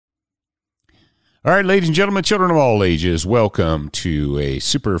All right, ladies and gentlemen, children of all ages, welcome to a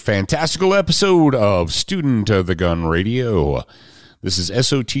super fantastical episode of Student of the Gun Radio. This is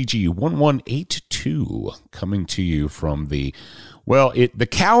SOTG 1182 coming to you from the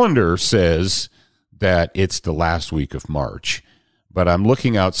calendar says that it's the last week of March, but I'm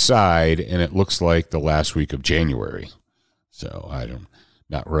looking outside and it looks like the last week of January. So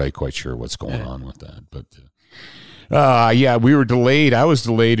not really quite sure what's going on with that, but we were delayed. I was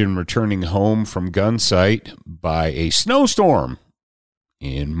delayed in returning home from gun site by a snowstorm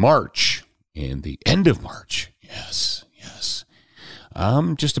in March, in the end of March. Yes.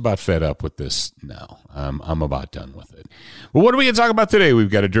 I'm just about fed up with this now. I'm about done with it. Well, what are we going to talk about today?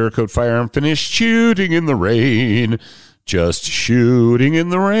 We've got a Duracoat Firearm finished shooting in the rain. Just shooting in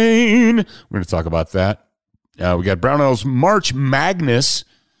the rain. We're going to talk about that. We got Brownells March Magness.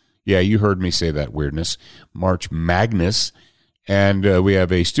 Yeah, you heard me say that weirdness. March Magness. And we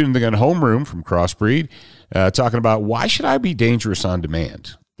have a Student of the Gun Homeroom from CrossBreed talking about why should I be dangerous on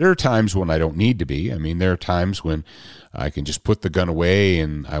demand? There are times when I don't need to be. I mean, there are times when I can just put the gun away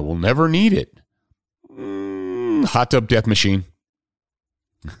and I will never need it. Hot tub death machine.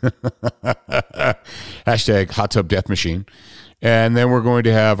 Hashtag hot tub death machine. And then we're going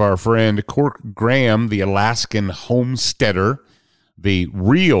to have our friend Cork Graham, the Alaskan homesteader, the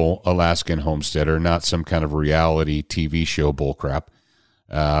real Alaskan homesteader, not some kind of reality TV show bullcrap.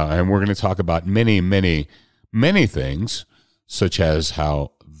 And we're going to talk about many, many, many things, such as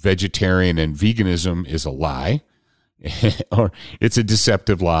how vegetarian and veganism is a lie, or it's a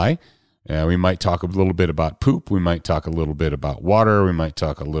deceptive lie. We might talk a little bit about poop. We might talk a little bit about water. We might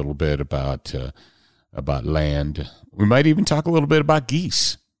talk a little bit about land. We might even talk a little bit about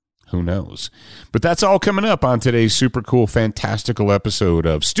geese. Who knows? But that's all coming up on today's super cool, fantastical episode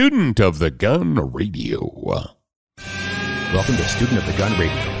of Student of the Gun Radio. Welcome to Student of the Gun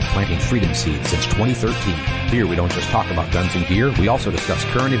Radio, planting freedom seeds since 2013. Here we don't just talk about guns and gear, we also discuss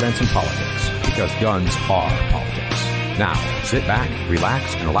current events and politics, because guns are politics. Now, sit back,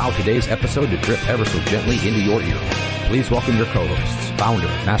 relax, and allow today's episode to drip ever so gently into your ear. Please welcome your co-hosts, founder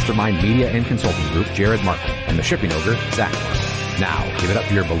of Mastermind Media and Consulting Group, Jared Markle, and the shipping ogre, Zach Markle. Now, give it up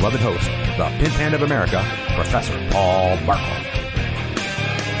to your beloved host, the pimp hand of America, Professor Paul Markle.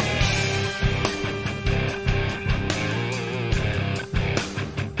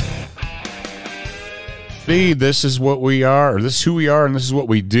 This is what we are, or this is who we are, and this is what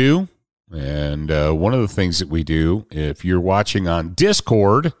we do. And one of the things that we do, if you're watching on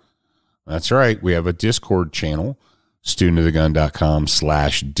Discord, that's right, we have a Discord channel,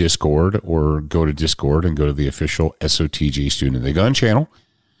 studentofthegun.com/Discord, or go to Discord and go to the official SOTG Student of the Gun channel.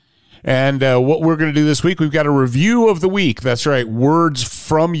 And what we're going to do this week, we've got a review of the week. That's right, words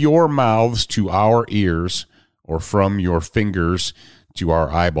from your mouths to our ears, or from your fingers to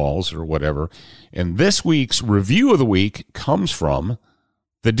our eyeballs, or whatever. And this week's review of the week comes from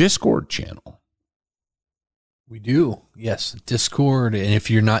the Discord channel. We do. Yes. Discord. And if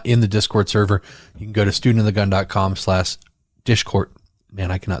you're not in the Discord server, you can go to studentofthegun.com/Discord.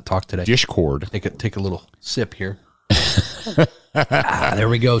 Man, I cannot talk today. Discord. Take a little sip here. There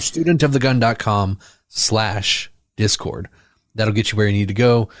we go. Studentofthegun.com/Discord. That'll get you where you need to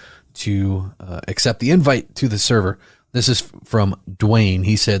go to accept the invite to the server. This is from Dwayne.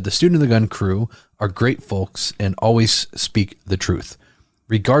 He said, the Student of the Gun crew are great folks and always speak the truth,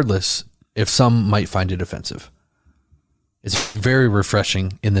 regardless if some might find it offensive. It's very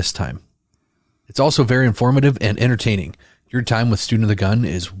refreshing in this time. It's also very informative and entertaining. Your time with Student of the Gun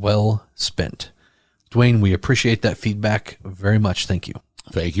is well spent. Dwayne, we appreciate that feedback very much. Thank you.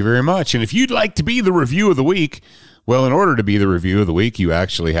 Thank you very much. And if you'd like to be the review of the week, well, in order to be the review of the week, you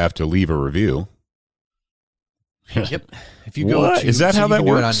actually have to leave a review. Yep. If you go Is that how that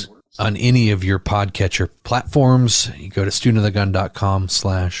works? On any of your podcatcher platforms, you go to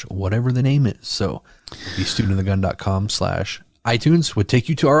studentofthegun.com/whatever the name is. So it'd be studentofthegun.com/iTunes would take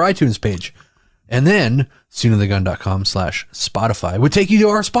you to our iTunes page. And then studentofthegun.com/Spotify would take you to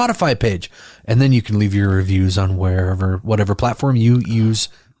our Spotify page. And then you can leave your reviews on whatever platform you use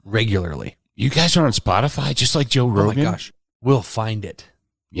regularly. You guys are on Spotify, just like Joe Rogan? Oh my gosh. We'll find it.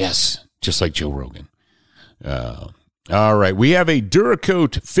 Yes, just like Joe Rogan. All right, we have a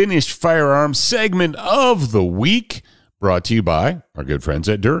Duracoat Finished Firearm segment of the week brought to you by our good friends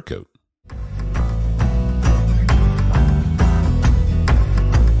at Duracoat.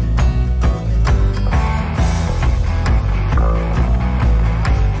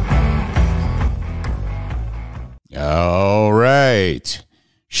 All right.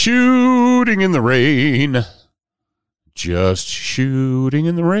 Shooting in the rain. Just shooting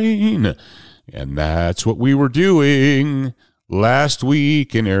in the rain. And that's what we were doing last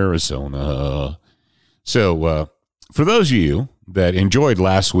week in Arizona. So for those of you that enjoyed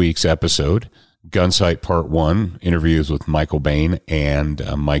last week's episode, Gunsight Part 1, interviews with Michael Bain and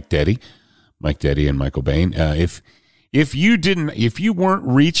Mike Deddy and Michael Bain. If you weren't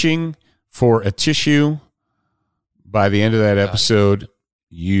reaching for a tissue by the end of that episode,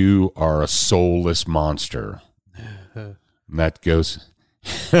 you are a soulless monster. And that goes,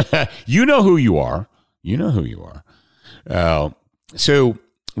 you know who you are. You know who you are. So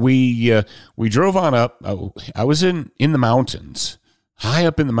we drove on up. I was in the mountains, high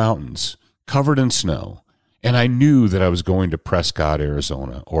up in the mountains, covered in snow. And I knew that I was going to Prescott,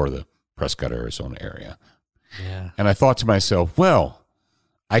 Arizona, or the Prescott, Arizona area. Yeah. And I thought to myself, well,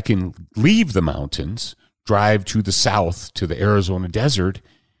 I can leave the mountains, drive to the south to the Arizona desert,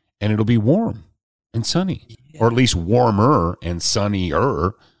 and it'll be warm and sunny, or at least warmer and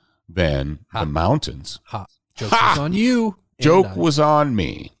sunnier than the mountains. Joke was on you. Joke was on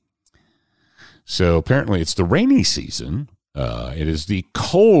me. So apparently it's the rainy season. It is the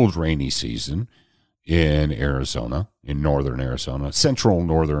cold rainy season in Arizona, in northern Arizona, central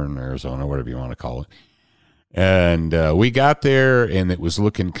northern Arizona, whatever you want to call it. And we got there, and it was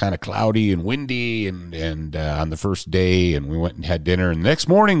looking kind of cloudy and windy and on the first day, and we went and had dinner. And the next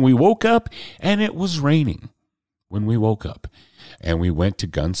morning we woke up, and it was raining when we woke up. And we went to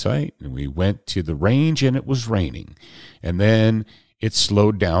Gunsight, and we went to the range, and it was raining. And then it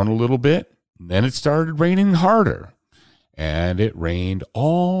slowed down a little bit, and then it started raining harder. And it rained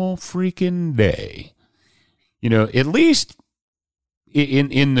all freaking day. You know, at least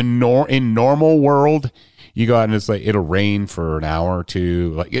in normal world, you go out and it's like it'll rain for an hour or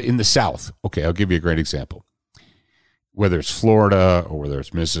two. Like in the South, okay, I'll give you a great example. Whether it's Florida or whether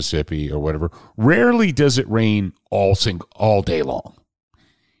it's Mississippi or whatever, rarely does it rain all day long.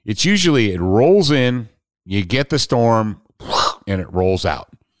 It's usually it rolls in, you get the storm, and it rolls out.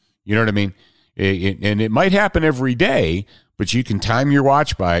 You know what I mean? And it might happen every day, but you can time your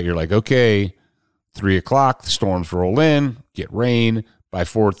watch by it. You're like, okay, 3 o'clock, the storms roll in, get rain. By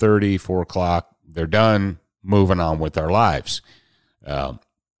 4:30, 4 o'clock, they're done, moving on with our lives.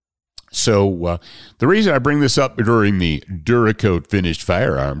 So the reason I bring this up during the Duracoat Finished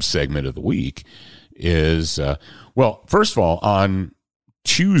Firearm segment of the week is, well, first of all, on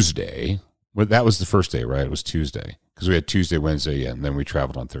Tuesday, well, that was the first day, right? It was Tuesday because we had Tuesday, Wednesday, and then we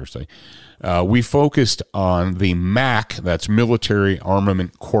traveled on Thursday. We focused on the MAC, that's Military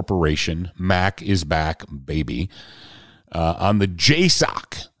Armament Corporation. MAC is back, baby. On the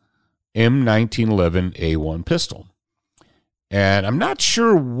JSOC M1911A1 pistol. And I'm not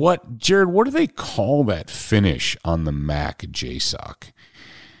sure Jared, what do they call that finish on the MAC JSOC?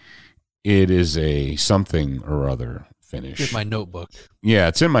 It is a something or other finish. Here's my notebook. Yeah,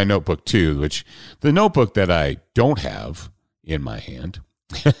 it's in my notebook too, which the notebook that I don't have in my hand.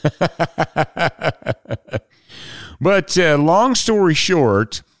 But long story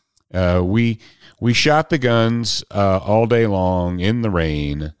short, we shot the guns all day long in the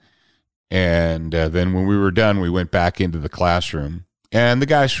rain. And then when we were done, we went back into the classroom. And the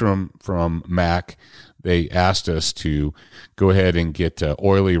guys from MAC, they asked us to go ahead and get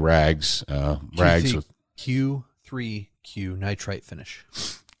oily rags. Rags with Q3Q nitrite finish.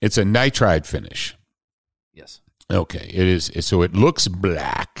 It's a nitride finish. Yes. Okay. It is. So it looks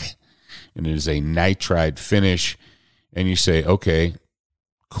black, and it is a nitride finish. And you say, okay,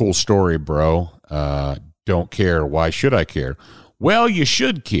 cool story, bro. Don't care. Why should I care? Well, you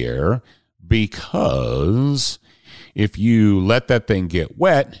should care because if you let that thing get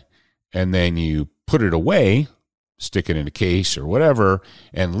wet and then you put it away, stick it in a case or whatever,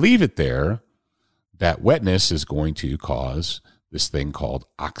 and leave it there, that wetness is going to cause this thing called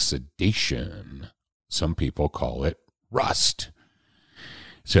oxidation. Some people call it rust.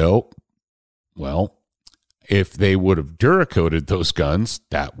 So, well, if they would have Duracoated those guns,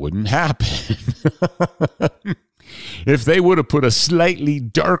 that wouldn't happen. If they would have put a slightly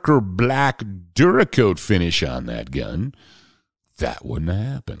darker black Duracoat finish on that gun, that wouldn't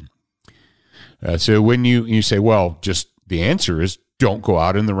happen. So when you say, well, just the answer is don't go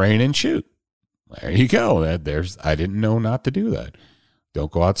out in the rain and shoot. There you go. I didn't know not to do that.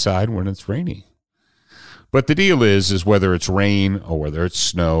 Don't go outside when it's rainy. But the deal is whether it's rain or whether it's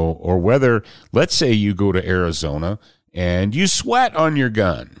snow or whether, let's say you go to Arizona and you sweat on your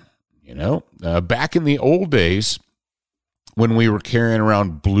gun. You know, back in the old days when we were carrying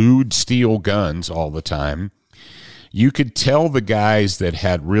around blued steel guns all the time, you could tell the guys that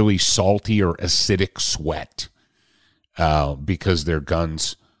had really salty or acidic sweat because their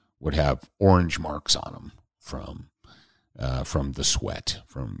guns would have orange marks on them from the sweat.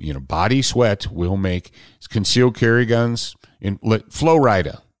 From body sweat will make concealed carry guns in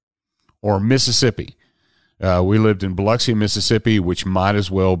Florida or Mississippi. We lived in Biloxi, Mississippi, which might as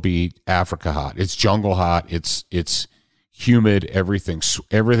well be Africa hot. It's jungle hot. It's humid. Everything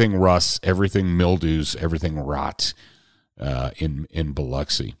rusts. Everything mildews. Everything rots in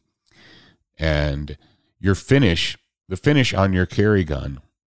Biloxi. And the finish on your carry gun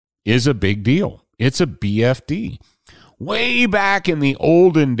is a big deal. It's a BFD. Way back in the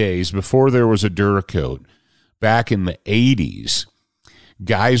olden days, before there was a Duracoat, back in the 80s,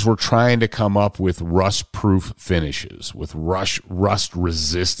 guys were trying to come up with rust-proof finishes, with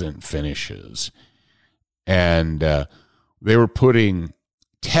rust-resistant finishes. And they were putting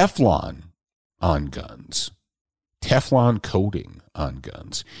Teflon on guns, Teflon coating on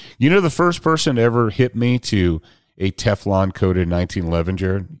guns. You know the first person to ever hit me to a Teflon-coated 1911,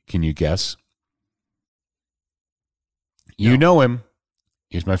 Jared? Can you guess? You know him.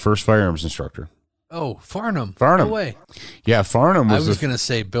 He's my first firearms instructor. Oh, Farnham. No way. Yeah, Farnham was... I was going to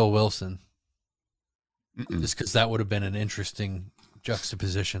say Bill Wilson. Just because that would have been an interesting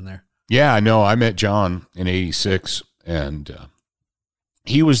juxtaposition there. Yeah, no, I met John in 86, and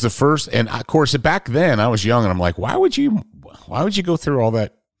he was the first. And, of course, back then, I was young, and I'm like, why would you go through all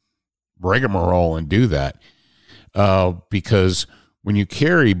that rigmarole and do that? Because when you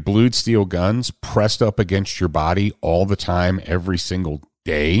carry blued steel guns pressed up against your body all the time, every single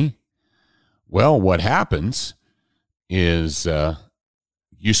day, well, what happens is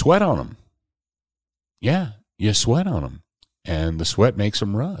you sweat on them. Yeah, you sweat on them, and the sweat makes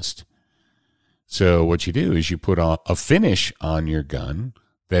them rust. So what you do is you put a finish on your gun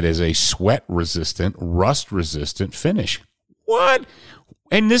that is a sweat-resistant, rust-resistant finish. What?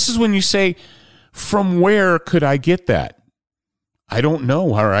 And this is when you say, from where could I get that? I don't know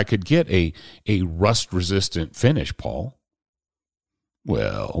where I could get a rust-resistant finish, Paul.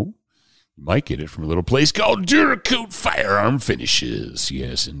 Well, you might get it from a little place called Duracoat Firearm Finishes.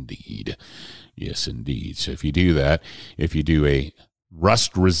 Yes, indeed. Yes, indeed. So if you do that, if you do a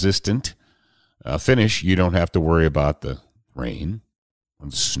rust-resistant finish, you don't have to worry about the rain or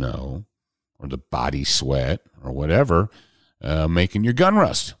the snow or the body sweat or whatever making your gun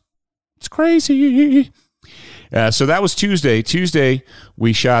rust. It's crazy. So that was Tuesday. Tuesday,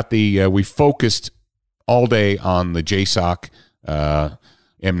 we shot we focused all day on the JSOC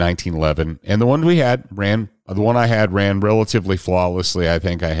M1911, and the one I had ran relatively flawlessly. I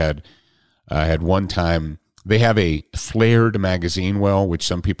think I had one time. They have a flared magazine well, which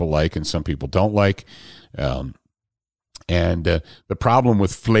some people like and some people don't like. And the problem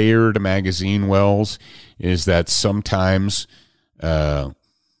with flared magazine wells is that sometimes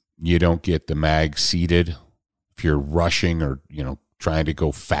you don't get the mag seated. If you're rushing or trying to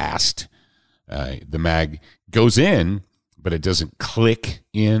go fast, the mag goes in, but it doesn't click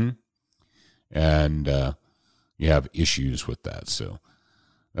in, and you have issues with that. So,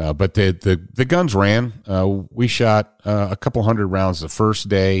 but the guns ran. We shot a couple hundred rounds the first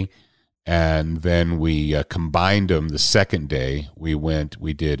day, and then we combined them the second day. We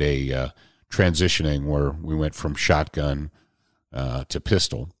did a transitioning where we went from shotgun to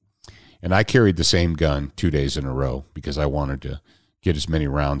pistol, and I carried the same gun 2 days in a row because I wanted to get as many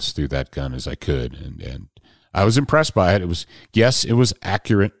rounds through that gun as I could, and I was impressed by it. It was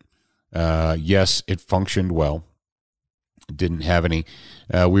accurate. Yes, it functioned well. It didn't have any.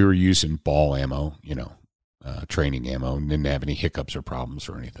 We were using ball ammo, training ammo, and didn't have any hiccups or problems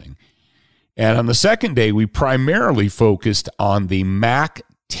or anything. And on the second day, we primarily focused on the Mac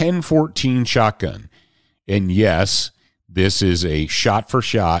 1014 shotgun. And yes, this is a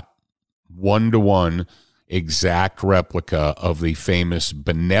shot-for-shot, one-to-one exact replica of the famous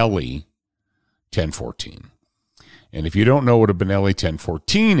Benelli 1014. And if you don't know what a Benelli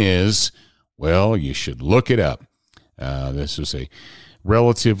 1014 is, well, you should look it up. This was a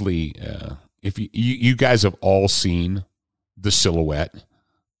relatively, if you guys have all seen the silhouette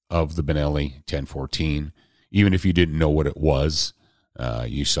of the Benelli 1014, even if you didn't know what it was,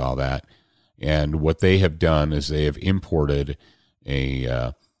 you saw that. And what they have done is they have imported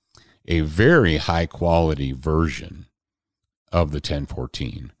a very high quality version of the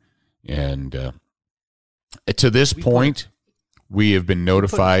 1014. And to this point, we have been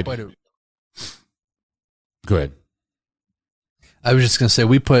notified. Go ahead. I was just going to say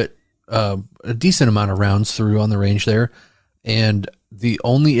we put a decent amount of rounds through on the range there, and the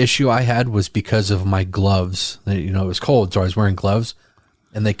only issue I had was because of my gloves. It was cold, so I was wearing gloves,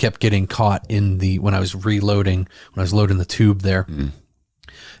 and they kept getting caught when I was reloading, when I was loading the tube there.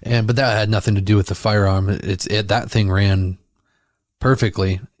 But that had nothing to do with the firearm. That thing ran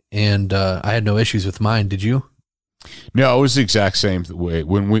perfectly, and I had no issues with mine. Did you? No, it was the exact same way.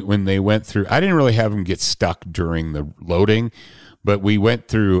 When they went through, I didn't really have them get stuck during the loading, but we went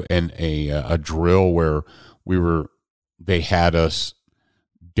through a drill where they had us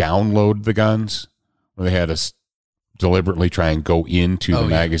download the guns, or they had us deliberately try and go into the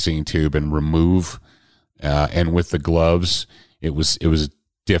magazine tube and remove. And with the gloves, it was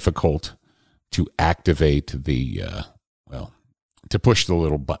difficult to activate the to push the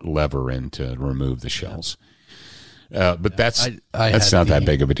little lever in to remove the shells. But that's not that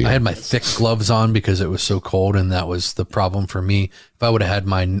big of a deal. I had my thick gloves on because it was so cold, and that was the problem for me. If I would have had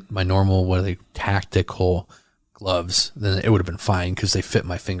my normal, tactical gloves, then it would have been fine because they fit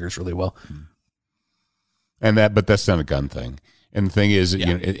my fingers really well. But that's not a gun thing. And the thing is,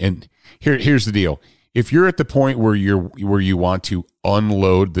 here's the deal. If you're at the point where you want to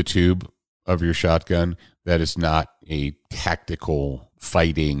unload the tube of your shotgun, that is not a tactical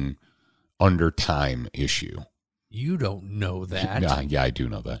fighting under time issue. You don't know that. Yeah, I do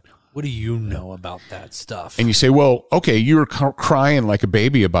know that. What do you know about that stuff? And you say, well, okay, you were crying like a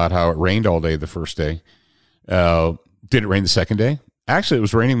baby about how it rained all day the first day. Did it rain the second day? Actually, it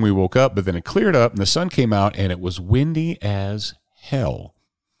was raining when we woke up, but then it cleared up and the sun came out and it was windy as hell.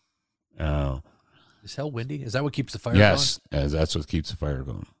 Is hell windy? Is that what keeps the fire yes, going? Yes, that's what keeps the fire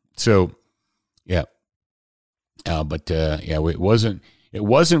going. So, yeah. It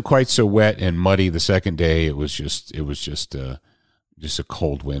wasn't quite so wet and muddy the second day. It was just a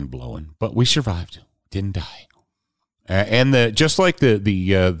cold wind blowing, but we survived. Didn't die. And just like the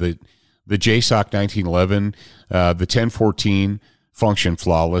JSOC 1911, the 1014 functioned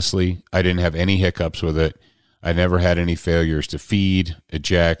flawlessly. I didn't have any hiccups with it. I never had any failures to feed,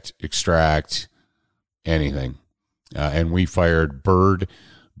 eject, extract, anything. And we fired bird,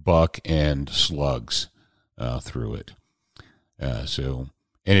 buck, and slugs through it. And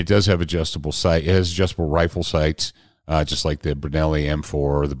it does have adjustable sight. It has adjustable rifle sights, just like the Brunelli M4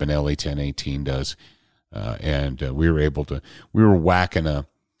 or the Benelli 1018 does. We were whacking a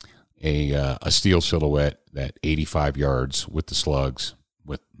steel silhouette at 85 yards with the slugs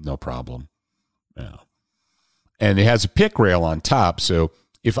with no problem. And it has a pick rail on top. So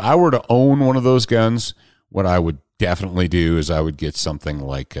if I were to own one of those guns, what I would definitely do is I would get something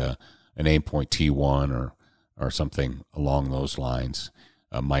like an Aimpoint T1 or something along those lines,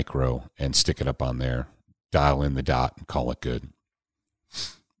 a micro, and stick it up on there, dial in the dot, and call it good.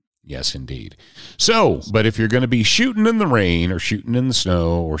 Yes, indeed. So, but if you're going to be shooting in the rain or shooting in the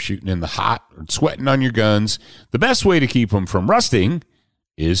snow or shooting in the hot or sweating on your guns, the best way to keep them from rusting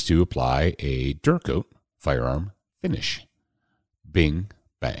is to apply a Duracoat Firearm Finish. Bing,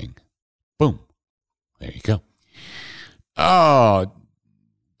 bang, boom. There you go. Oh,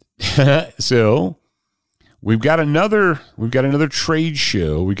 so we've got another trade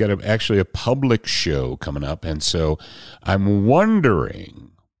show. We've got actually a public show coming up, and so I'm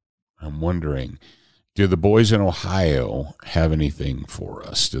wondering, do the boys in Ohio have anything for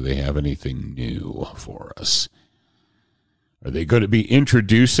us? Do they have anything new for us? Are they going to be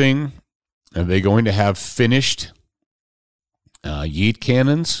introducing? Are they going to have finished yeet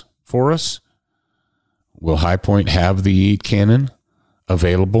cannons for us? Will High Point have the yeet cannon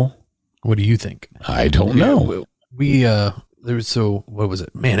available? What do you think? I don't know. What was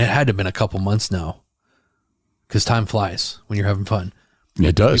it? Man, it had to have been a couple months now because time flies when you're having fun.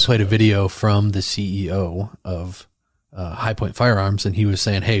 It does. We played a video from the CEO of High Point Firearms, and he was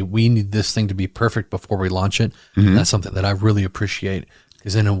saying, hey, we need this thing to be perfect before we launch it. Mm-hmm. And that's something that I really appreciate,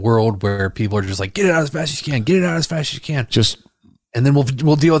 because in a world where people are just like, get it out as fast as you can, get it out as fast as you can. And then we'll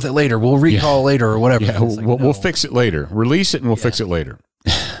deal with it later. We'll recall later or whatever. Yeah, we'll fix it later. Release it and we'll fix it later.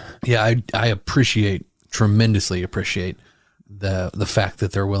 Yeah, I tremendously appreciate the fact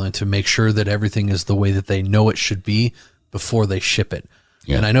that they're willing to make sure that everything is the way that they know it should be before they ship it.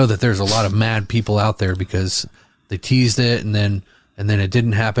 Yeah. And I know that there's a lot of mad people out there because they teased it and then it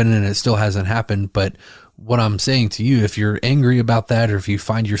didn't happen and it still hasn't happened. But what I'm saying to you, if you're angry about that, or if you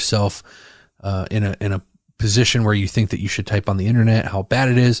find yourself in a position where you think that you should type on the internet how bad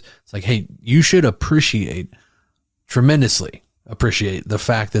it is, it's like, hey, you should tremendously appreciate the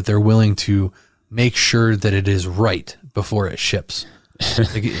fact that they're willing to make sure that it is right before it ships.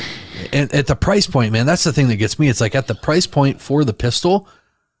 And at the price point, man, that's the thing that gets me. It's like at the price point for the pistol,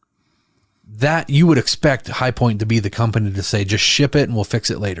 that you would expect High Point to be the company to say, just ship it and we'll fix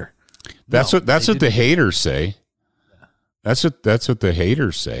it later. That's what the haters say. That's what the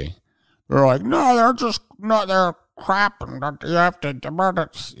haters say. They're like, no, they're just not, they're crap, and you have to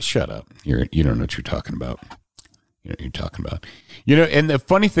shut up. You don't know what you're talking about. You know what you're talking about. And the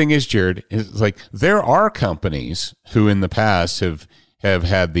funny thing is, Jared, is like there are companies who in the past have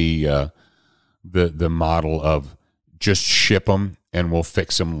had the model of just ship them and we'll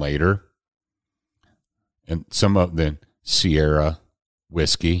fix them later. And some of the Sierra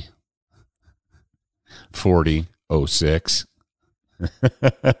whiskey, 4006.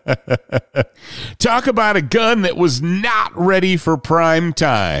 Talk about a gun that was not ready for prime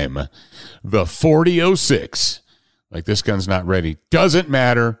time. The 4006. Like, this gun's not ready. Doesn't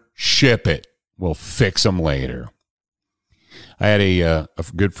matter. Ship it. We'll fix them later. I had a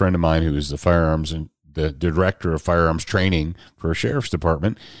good friend of mine who was the director of firearms training for a sheriff's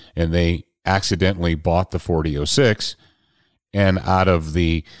department, and they accidentally bought the 4006. And out of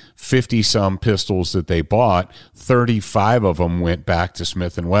the 50-some pistols that they bought, 35 of them went back to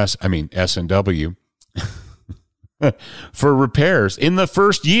S&W, for repairs in the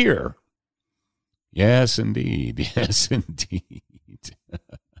first year. Yes, indeed. Yes, indeed.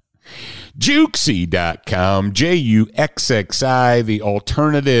 Juxi.com, Juxxi, the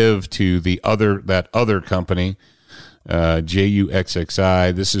alternative to that other company,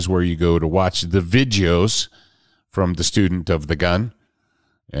 Juxxi. This is where you go to watch the videos from the student of the gun.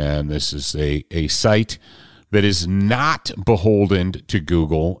 And this is a site that is not beholden to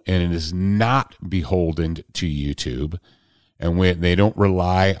Google, and it is not beholden to YouTube. And they don't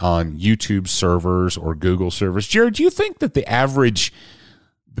rely on YouTube servers or Google servers. Jared, do you think that the average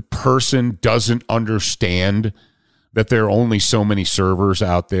person doesn't understand that there are only so many servers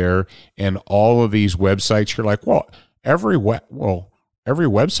out there, and all of these websites, you're like, well, every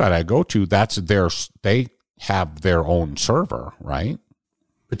website I go to, they have their own server, right?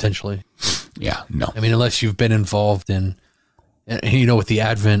 Potentially. Yeah, no. I mean, unless you've been involved in, with the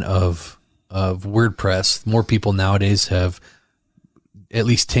advent of WordPress, more people nowadays have at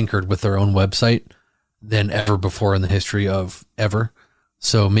least tinkered with their own website than ever before in the history of ever.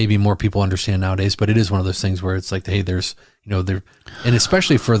 So maybe more people understand nowadays, but it is one of those things where it's like, hey, there's, and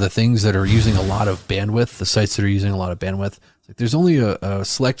especially for the things that are using a lot of bandwidth, the sites that are using a lot of bandwidth, like there's only a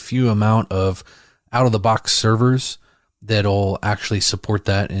select few amount of out of the box servers that'll actually support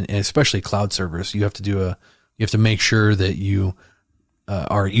that. And especially cloud servers, you have to make sure that you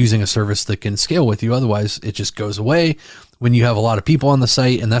are using a service that can scale with you. Otherwise it just goes away when you have a lot of people on the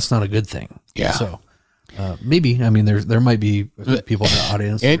site, and that's not a good thing. Yeah. So maybe, I mean, there might be people in the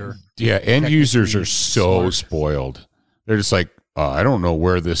audience. End users are so spoiled. They're just like, I don't know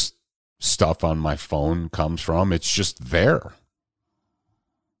where this stuff on my phone comes from. It's just there.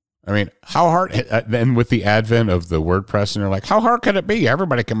 I mean, how hard, then with the advent of the WordPress, and they're like, how hard could it be?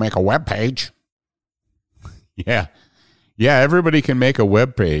 Everybody can make a web page. Yeah. Yeah, everybody can make a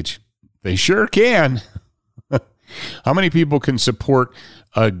web page. They sure can. How many people can support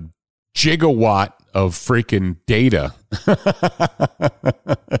a gigawatt of freaking data?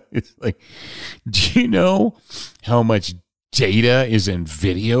 It's like, do you know how much data is in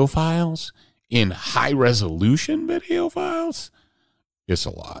video files? In high resolution video files? It's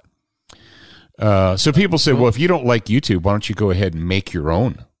a lot. So people say, well, if you don't like YouTube, why don't you go ahead and make your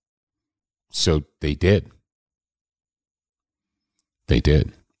own? So they did. They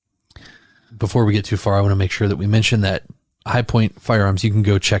did. Before we get too far, I want to make sure that we mention that High Point Firearms, you can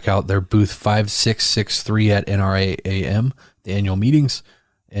go check out their booth 5663 at NRAAM, the annual meetings,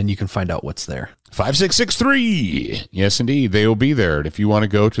 and you can find out what's there. 5663. Yes, indeed. They will be there. And if you want to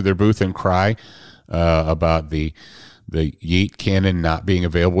go to their booth and cry about the Yeet cannon not being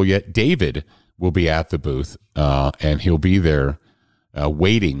available yet, David will be at the booth, and he'll be there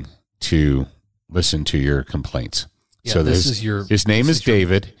waiting to listen to your complaints. Yeah, so his name is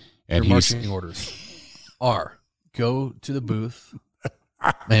David, and your marching orders are go to the booth.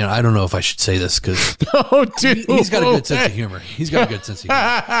 Man, I don't know if I should say this because he's got a good sense of humor.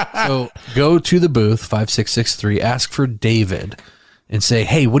 So go to the booth 5663, ask for David, and say,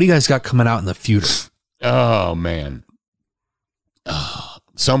 hey, what do you guys got coming out in the future? Oh, man. Oh,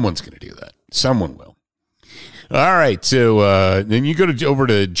 someone's going to do that. Someone will. All right. So then you go over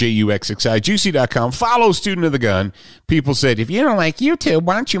to Juxxi, Juicy.com, follow Student of the Gun. People said, if you don't like YouTube,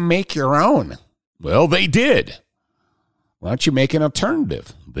 why don't you make your own? Well, they did. Why don't you make an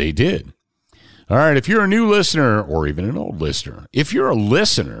alternative? They did. All right. If you're a new listener or even an old listener, if you're a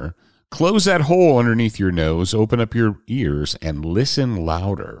listener, close that hole underneath your nose, open up your ears, and listen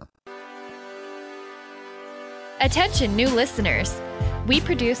louder. Attention, new listeners. We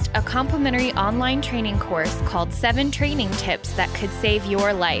produced a complimentary online training course called 7 Training Tips That Could Save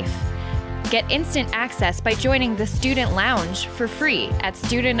Your Life. Get instant access by joining the Student Lounge for free at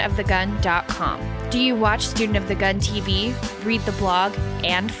studentofthegun.com. Do you watch Student of the Gun TV, read the blog,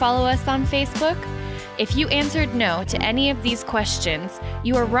 and follow us on Facebook? If you answered no to any of these questions,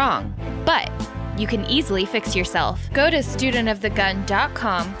 you are wrong, but you can easily fix yourself. Go to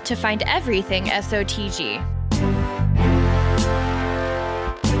studentofthegun.com to find everything SOTG.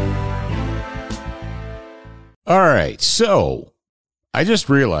 All right, so I just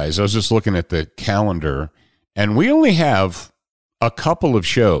realized, I was just looking at the calendar, and we only have a couple of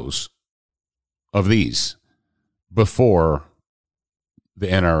shows of these before the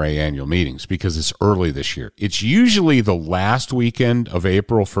NRA annual meetings because it's early this year. It's usually the last weekend of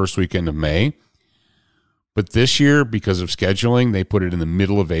April, first weekend of May. But this year, because of scheduling, they put it in the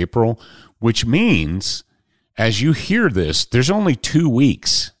middle of April, which means as you hear this, there's only 2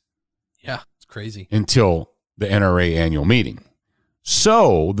 weeks. Yeah, it's crazy. Until the NRA annual meeting.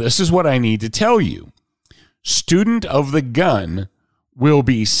 So this is what I need to tell you. Student of the Gun will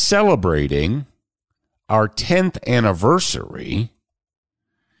be celebrating our 10th anniversary.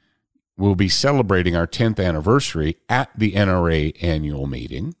 We'll be celebrating our 10th anniversary at the NRA annual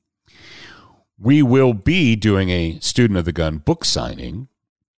meeting. We will be doing a Student of the Gun book signing.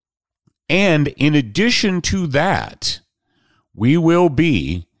 And in addition to that, we will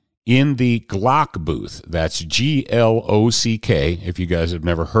be in the Glock booth. That's Glock. If you guys have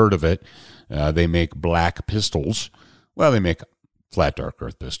never heard of it, they make black pistols. Well, they make flat dark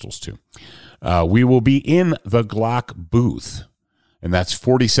earth pistols too. We will be in the Glock booth, and that's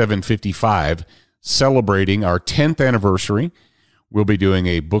 4755, celebrating our 10th anniversary. We'll be doing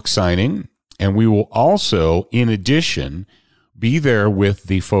a book signing, and we will also, in addition, be there with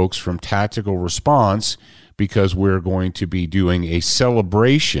the folks from Tactical Response because we're going to be doing a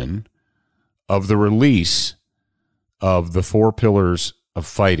celebration of the release of The 4 Pillars of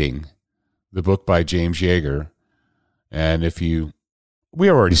Fighting, the book by James Yeager. And we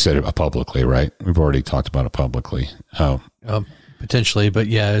already said it publicly, right? We've already talked about it publicly. Potentially, but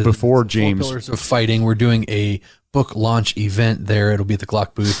yeah. Before James... 4 Pillars of Fighting, we're doing a book launch event there. It'll be at the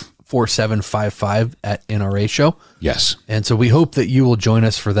Glock booth 4755 at NRA show. Yes. And so we hope that you will join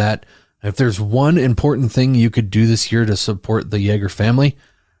us for that. If there's one important thing you could do this year to support the Yeager family,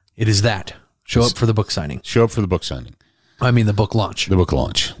 it is that. Show up for the book signing. Show up for the book signing. I mean, the book launch. The book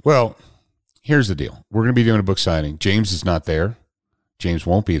launch. Well, here's the deal. We're going to be doing a book signing. James is not there. James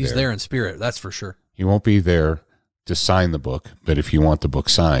won't be there. He's there in spirit, that's for sure. He won't be there to sign the book, but if you want the book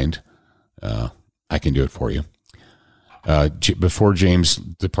signed, I can do it for you. Before James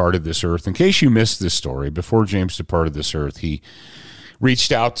departed this earth, in case you missed this story, before James departed this earth, he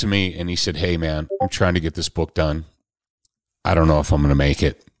reached out to me and he said, "Hey man, I'm trying to get this book done. I don't know if I'm going to make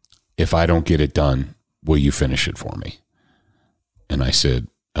it. If I don't get it done, will you finish it for me?" And I said,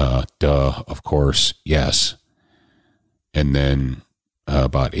 duh, of course, yes. And then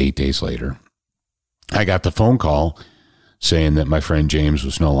about 8 days later, I got the phone call saying that my friend James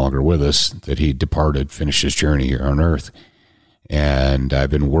was no longer with us, that he departed, finished his journey here on earth. And I've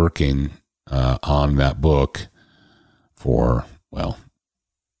been working on that book for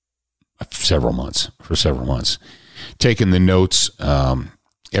several months, taking the notes, and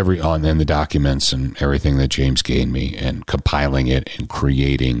the documents and everything that James gave me and compiling it and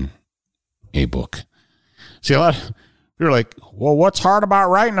creating a book. See, a lot of people are like, well, what's hard about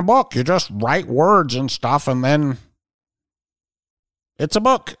writing a book? You just write words and stuff and then it's a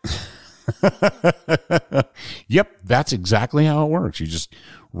book. Yep, that's exactly how it works. You just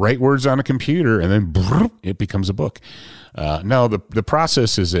write words on a computer and then it becomes a book. No, the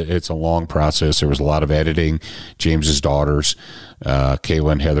process it's a long process. There was a lot of editing. James's daughters,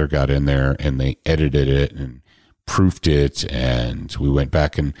 Kayla and Heather, got in there and they edited it and proofed it, and we went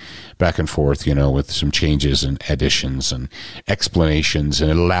back and forth, with some changes and additions and explanations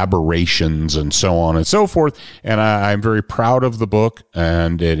and elaborations and so on and so forth. And I'm very proud of the book,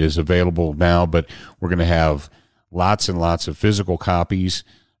 and it is available now, but we're going to have lots and lots of physical copies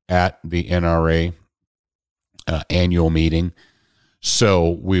at the NRA annual meeting. So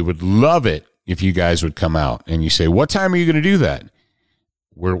we would love it if you guys would come out. And you say, what time are you going to do that?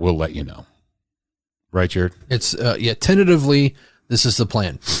 We'll let you know. Right, Jared? It's tentatively this is the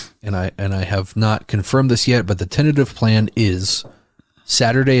plan. And I have not confirmed this yet, but the tentative plan is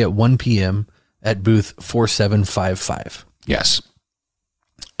Saturday at 1 p.m. at booth 4755. Yes.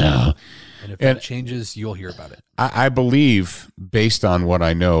 And if it changes, you'll hear about it. I believe, based on what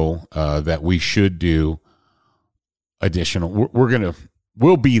I know, that we should do additional.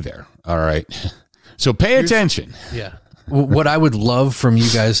 We'll be there. All right. So pay attention. Yeah. What I would love from you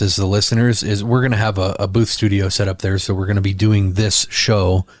guys as the listeners is we're going to have a booth studio set up there. So we're going to be doing this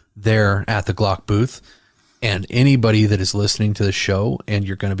show there at the Glock booth. And anybody that is listening to the show and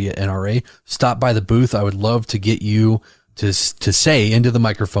you're going to be at NRA, stop by the booth. I would love to get you to say into the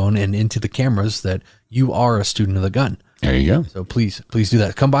microphone and into the cameras that you are a student of the gun. There you go. So please do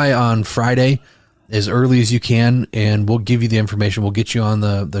that. Come by on Friday as early as you can, and we'll give you the information. We'll get you on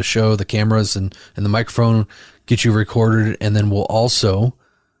the show, the cameras and the microphone, get you recorded, and then we'll also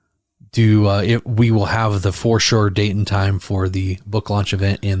we will have the for sure date and time for the book launch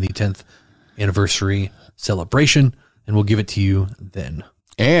event and the 10th anniversary celebration, and we'll give it to you then.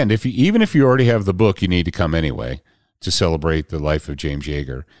 And even if you already have the book, you need to come anyway to celebrate the life of James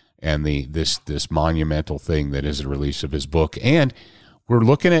Yeager and this monumental thing that is the release of his book. And we're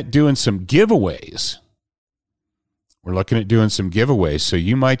looking at doing some giveaways. So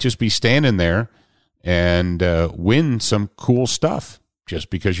you might just be standing there and win some cool stuff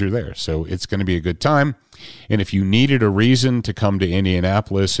just because you're there. So it's going to be a good time. And if you needed a reason to come to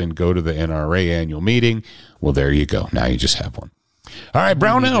Indianapolis and go to the NRA annual meeting, well, there you go. Now you just have one. All right,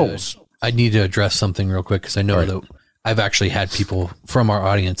 Brownells. I need to address something real quick because I know that I've actually had people from our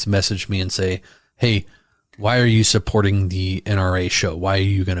audience message me and say, hey, why are you supporting the NRA show? Why are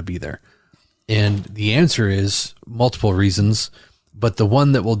you going to be there? And the answer is multiple reasons, but the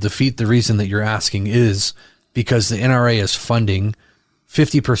one that will defeat the reason that you're asking is because the NRA is funding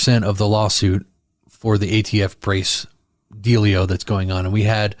 50% of the lawsuit for the ATF brace dealio that's going on. And we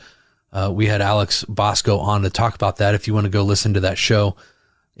had Alex Bosco on to talk about that. If you want to go listen to that show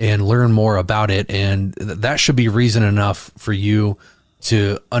and learn more about it, and that should be reason enough for you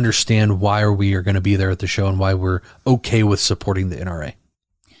to understand why we are going to be there at the show and why we're okay with supporting the NRA.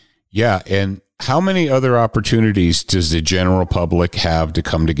 Yeah, and how many other opportunities does the general public have to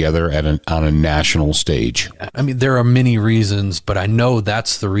come together on a national stage? I mean, there are many reasons, but I know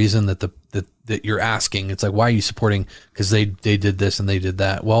that's the reason that that you're asking. It's like, why are you supporting? Because they did this and they did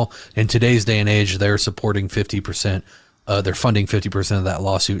that. Well, in today's day and age, they're supporting 50%. They're funding 50% of that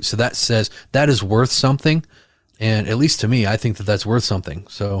lawsuit. So that says that is worth something. And at least to me, I think that that's worth something.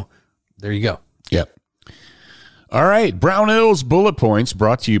 So there you go. Yep. All right. Brownells Bullet Points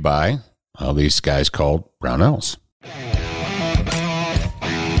brought to you by these guys called Brownells.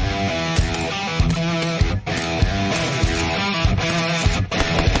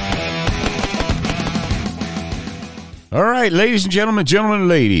 All right, ladies and gentlemen, and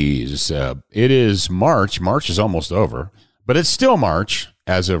ladies, it is March. March is almost over, but it's still March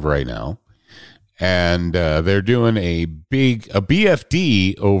as of right now. And they're doing a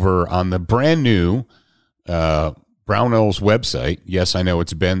BFD over on the brand new Brownells website. Yes, I know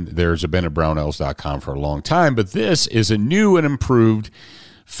there's been at brownells.com for a long time, but this is a new and improved,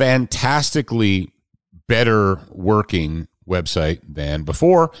 fantastically better working website than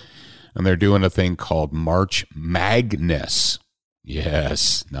before. And they're doing a thing called March Magness.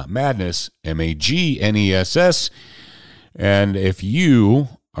 Yes, not madness, Magness. And if you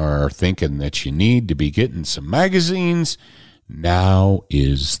are thinking that you need to be getting some magazines, now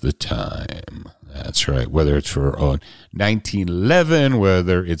is the time. That's right. Whether it's for 1911,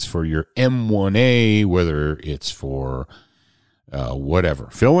 whether it's for your M1A, whether it's for whatever.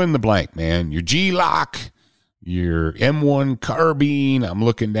 Fill in the blank, man. Your G-Lock, your M1 carbine, I'm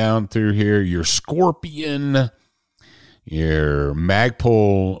looking down through here, your Scorpion, your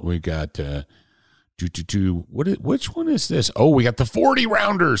Magpul, we got which one is this? Oh, we got the 40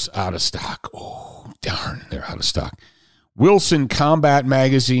 rounders out of stock. Oh, darn, they're out of stock. Wilson Combat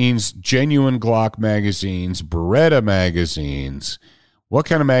magazines, Genuine Glock magazines, Beretta magazines. What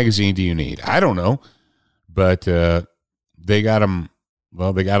kind of magazine do you need? I don't know, but they got them.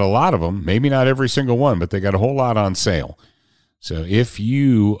 Well, they got a lot of them, maybe not every single one, but they got a whole lot on sale. So if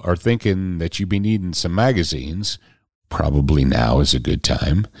you are thinking that you'd be needing some magazines, probably now is a good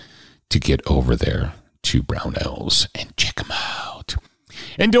time to get over there to Brownells and check them out.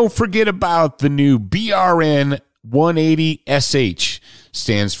 And don't forget about the new BRN 180SH,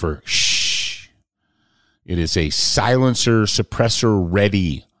 stands for shh. It is a silencer suppressor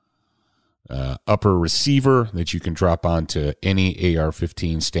ready upper receiver that you can drop onto any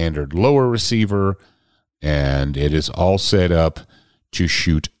AR-15 standard lower receiver, and it is all set up to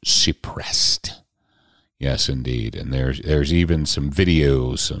shoot suppressed. Yes, indeed. And there's even some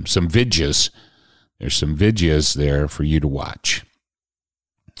videos, some vidjas. There's some vidjas there for you to watch,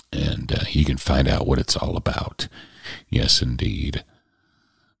 and you can find out what it's all about. Yes, indeed.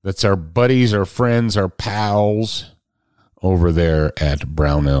 That's our buddies, our friends, our pals over there at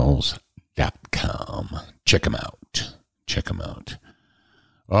Brownells.com. Check them out.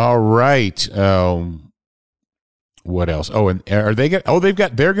 All right. What else? Oh, and they're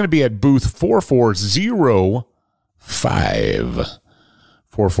going to be at booth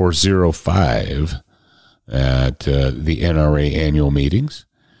 4405 at the NRA annual meetings.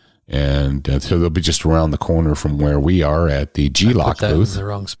 And so they'll be just around the corner from where we are at the G-Lock booth. I put that in the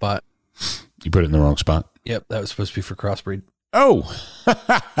wrong spot. You put it in the wrong spot? Yep, that was supposed to be for CrossBreed. Oh,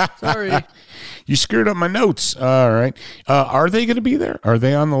 sorry. You screwed up my notes. All right. Are they going to be there? Are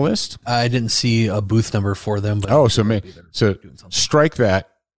they on the list? I didn't see a booth number for them. But so strike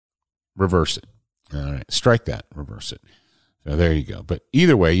that reverse it. All right, strike that, reverse it. So there you go. But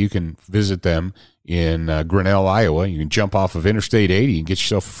either way, you can visit them in Grinnell, Iowa. You can jump off of Interstate 80 and get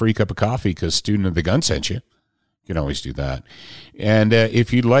yourself a free cup of coffee because Student of the Gun sent you. You can always do that. And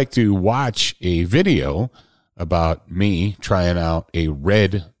if you'd like to watch a video about me trying out a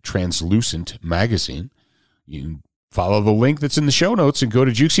red translucent magazine, you can follow the link that's in the show notes and go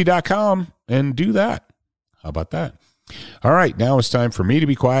to juicy.com and do that. How about that? All right, now it's time for me to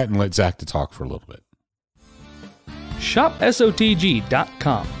be quiet and let Zach to talk for a little bit.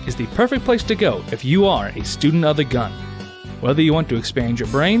 ShopSOTG.com is the perfect place to go if you are a student of the gun. Whether you want to expand your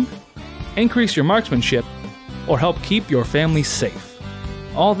brain, increase your marksmanship, or help keep your family safe.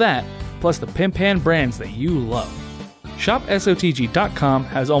 All that, plus the pimp hand brands that you love. ShopSOTG.com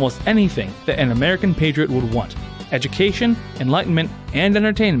has almost anything that an American patriot would want. Education, enlightenment, and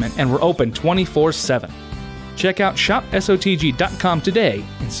entertainment, and we're open 24/7. Check out ShopSOTG.com today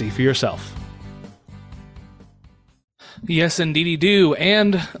and see for yourself. Yes, indeedy do.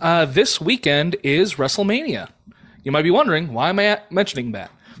 And this weekend is WrestleMania. You might be wondering, why am I mentioning that?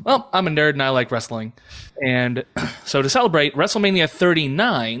 Well, I'm a nerd and I like wrestling. And so to celebrate WrestleMania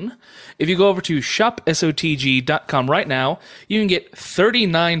 39, if you go over to shopsotg.com right now, you can get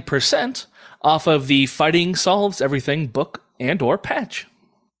 39% off of the Fighting Solves Everything book and or patch.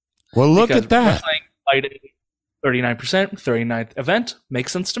 Well, look because at that. Fighting 39%, 39th event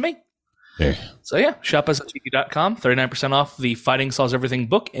makes sense to me. There. So yeah, shopsotg.com, 39% off the Fighting Solves Everything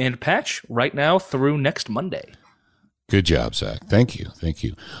book and patch right now through next Monday. Good job, Zach. Thank you. Thank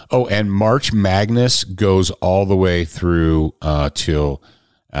you. Oh, and March Magness goes all the way through till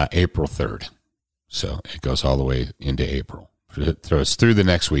April 3rd. So it goes all the way into April. It's through the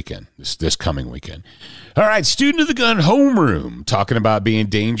next weekend, this coming weekend. All right, Student of the Gun Homeroom, talking about being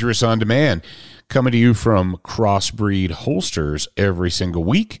dangerous on demand, coming to you from CrossBreed Holsters every single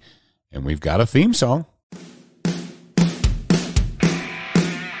week. And we've got a theme song.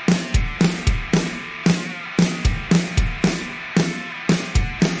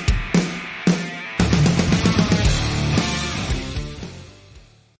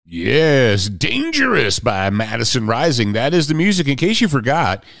 Yes, Dangerous by Madison Rising. That is the music. In case you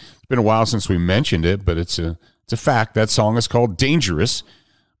forgot, it's been a while since we mentioned it, but it's a fact. That song is called Dangerous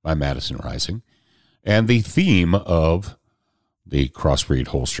by Madison Rising. And the theme of the CrossBreed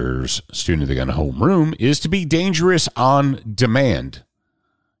Holsters Student of the Gun Homeroom is to be dangerous on demand.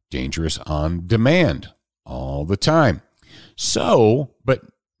 Dangerous on demand all the time. So,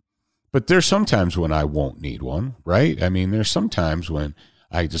 but there's sometimes when I won't need one, right? I mean, there's sometimes when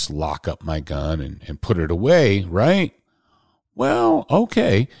I just lock up my gun and put it away, right? Well,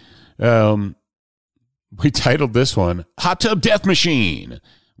 okay. We titled this one, Hot Tub Death Machine.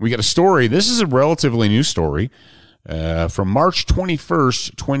 We got a story. This is a relatively new story. From March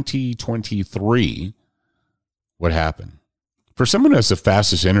 21st, 2023, what happened? For someone who has the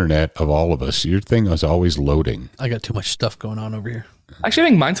fastest internet of all of us, your thing is always loading. I got too much stuff going on over here. Actually, I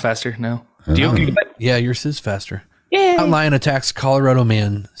think mine's faster now. Do you agree with that? Yeah, yours is faster. Yeah. Mountain lion attacks Colorado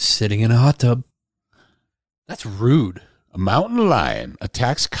man sitting in a hot tub. That's rude. A mountain lion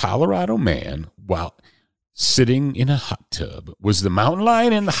attacks Colorado man while sitting in a hot tub. Was the mountain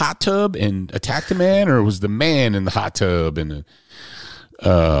lion in the hot tub and attacked the man, or was the man in the hot tub? And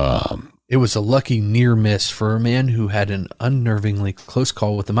it was a lucky near miss for a man who had an unnervingly close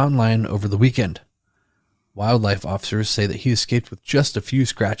call with the mountain lion over the weekend. Wildlife officers say that he escaped with just a few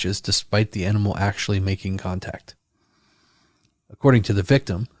scratches despite the animal actually making contact. According to the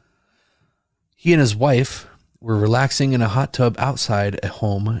victim, he and his wife were relaxing in a hot tub outside a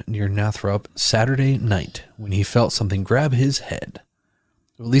home near Nathrop Saturday night when he felt something grab his head.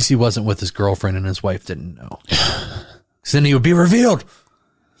 At least he wasn't with his girlfriend and his wife didn't know. Because then he would be revealed.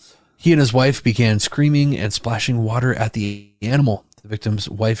 He and his wife began screaming and splashing water at the animal. The victim's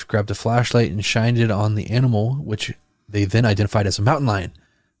wife grabbed a flashlight and shined it on the animal, which they then identified as a mountain lion,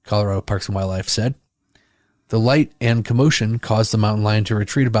 Colorado Parks and Wildlife said. The light and commotion caused the mountain lion to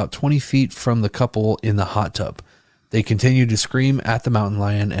retreat about 20 feet from the couple in the hot tub. They continued to scream at the mountain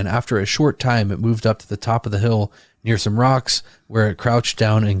lion, and after a short time, it moved up to the top of the hill near some rocks where it crouched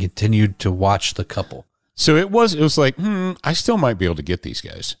down and continued to watch the couple. So it was like, I still might be able to get these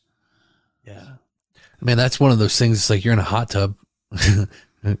guys. Yeah. Man, that's one of those things. It's like you're in a hot tub.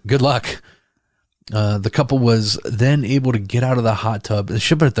 Good luck. The couple was then able to get out of the hot tub. They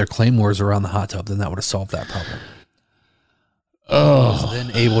should put their claymores around the hot tub. Then that would have solved that problem. Was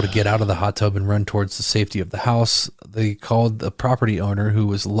then able to get out of the hot tub and run towards the safety of the house. They called the property owner,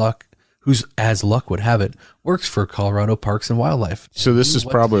 who's as luck would have it, works for Colorado Parks and Wildlife. So this is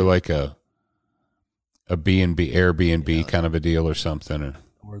probably like a B&B, Airbnb kind of a deal or something.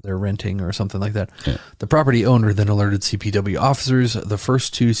 or they're renting or something like that. Yeah. The property owner then alerted CPW officers. The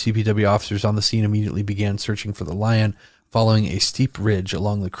first 2 CPW officers on the scene immediately began searching for the lion. Following a steep ridge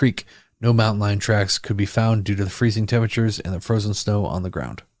along the creek, no mountain lion tracks could be found due to the freezing temperatures and the frozen snow on the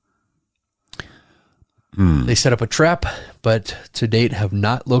ground. They set up a trap, but to date have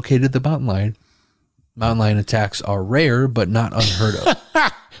not located the mountain lion. Mountain lion attacks are rare, but not unheard of.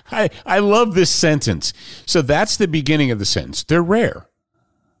 I love this sentence. So that's the beginning of the sentence. They're rare.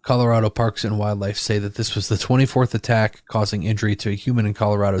 Colorado Parks and Wildlife say that this was the 24th attack causing injury to a human in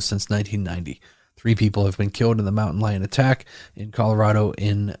Colorado since 1990. 3 people have been killed in the mountain lion attack in Colorado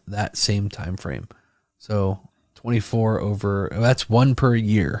in that same time frame. So 24 over, that's 1 per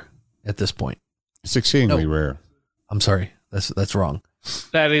year at this point. It's exceedingly rare. I'm sorry. That's wrong.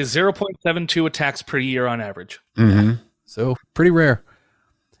 That is 0.72 attacks per year on average. Mm-hmm. So pretty rare.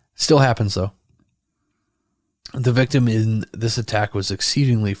 Still happens though. The victim in this attack was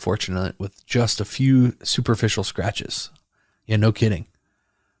exceedingly fortunate with just a few superficial scratches. Yeah, no kidding.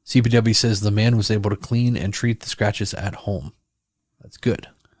 CPW says the man was able to clean and treat the scratches at home. That's good.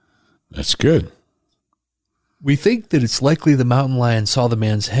 That's good. We think that it's likely the mountain lion saw the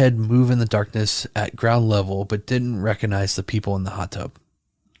man's head move in the darkness at ground level, but didn't recognize the people in the hot tub.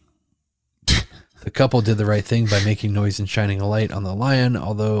 The couple did the right thing by making noise and shining a light on the lion.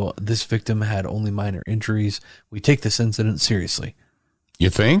 Although this victim had only minor injuries, we take this incident seriously. You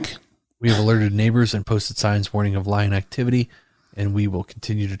think? We have alerted neighbors and posted signs warning of lion activity, and we will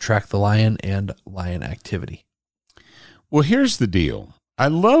continue to track the lion and lion activity. Well, here's the deal. I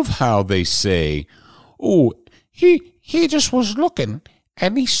love how they say, oh, he just was looking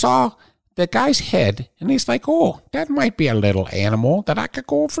and he saw the guy's head and he's like, oh, that might be a little animal that I could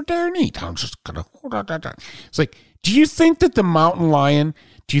go over there and eat. I'm just going to. It's like, do you think that the mountain lion,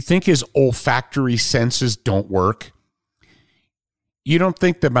 do you think his olfactory senses don't work? You don't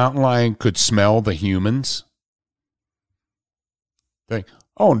think the mountain lion could smell the humans? Like,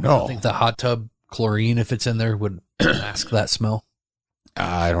 oh, no. I think the hot tub chlorine, if it's in there, would mask that smell.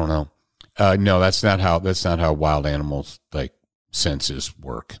 I don't know. No, that's not how wild animals like senses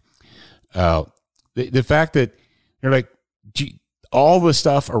work. The fact that you're like all the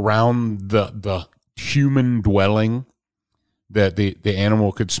stuff around the human dwelling that the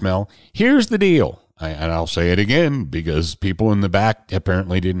animal could smell. Here's the deal, and I'll say it again because people in the back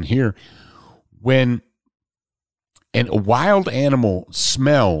apparently didn't hear. When a wild animal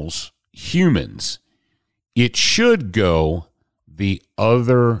smells humans, it should go the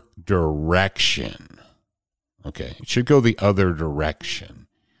other direction. Okay, it should go the other direction.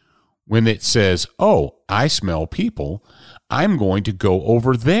 When it says, oh, I smell people, I'm going to go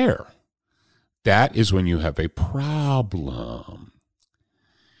over there. That is when you have a problem.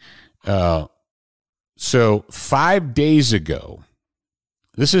 So 5 days ago,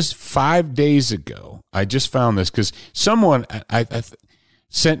 this is 5 days ago, I just found this because someone I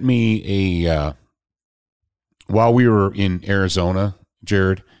sent me a, while we were in Arizona,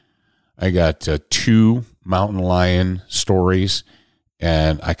 Jared, I got 2 mountain lion stories,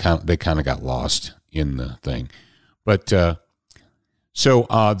 and they kind of got lost in the thing. But so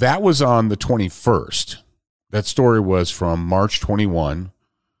that was on the 21st. That story was from March 21,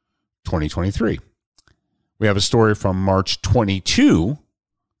 2023. We have a story from March 22,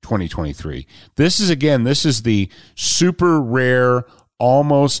 2023. This is the super rare,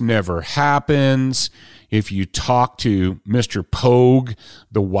 almost never happens. If you talk to Mr. Pogue,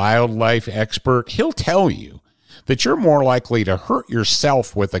 the wildlife expert, he'll tell you that you're more likely to hurt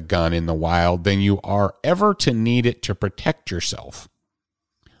yourself with a gun in the wild than you are ever to need it to protect yourself.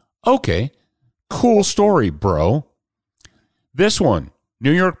 Okay, cool story, bro. This one,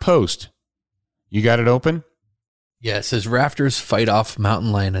 New York Post. You got it open? Yeah, it says rafters fight off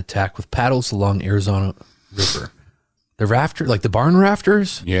mountain lion attack with paddles along Arizona River. The rafter, like the barn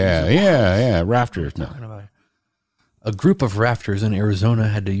rafters? Yeah, rafters. No. A group of rafters in Arizona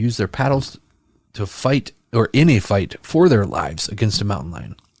had to use their paddles to fight, or in a fight, for their lives against a mountain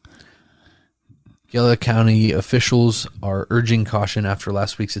lion. Gila County officials are urging caution after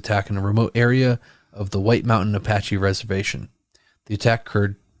last week's attack in a remote area of the White Mountain Apache Reservation. The attack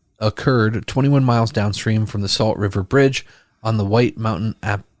occurred 21 miles downstream from the Salt River Bridge on the White Mountain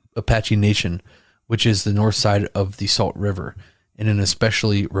Apache Nation, which is the north side of the Salt River, in an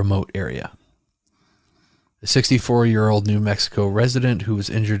especially remote area. The 64-year-old New Mexico resident who was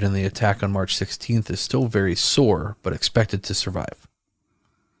injured in the attack on March 16th is still very sore, but expected to survive.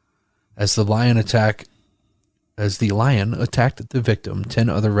 As the lion attacked the victim, 10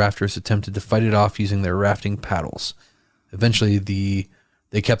 other rafters attempted to fight it off using their rafting paddles. Eventually,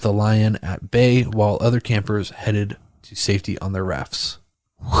 they kept the lion at bay while other campers headed to safety on their rafts.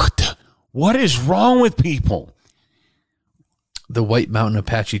 What is wrong with people? The White Mountain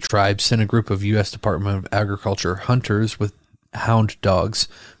Apache tribe sent a group of U.S. Department of Agriculture hunters with hound dogs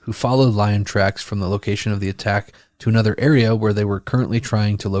who followed lion tracks from the location of the attack to another area where they were currently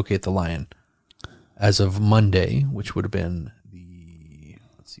trying to locate the lion. As of Monday, which would have been the,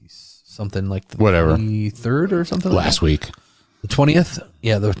 something like the 23rd or something last week. The 20th?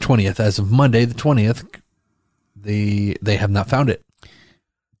 Yeah, the 20th. As of Monday, the 20th, they have not found it.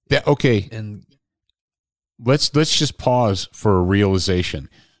 Okay. And let's just pause for a realization.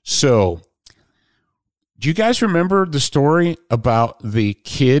 So, do you guys remember the story about the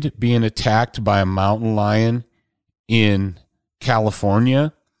kid being attacked by a mountain lion in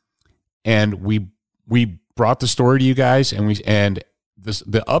California? And we brought the story to you guys, and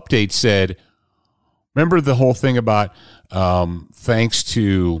the update said, remember the whole thing about thanks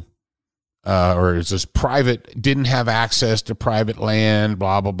to or is this private, didn't have access to private land,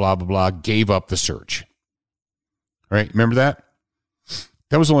 blah blah blah blah blah, gave up the search. Right? Remember that?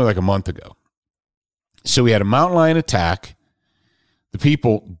 That was only like a month ago. So we had a mountain lion attack. The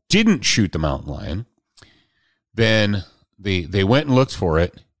people didn't shoot the mountain lion. Then they went and looked for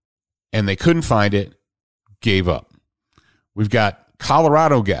it, and they couldn't find it, gave up. We've got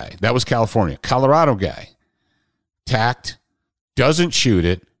Colorado guy. That was California. Colorado guy. Attacked, doesn't shoot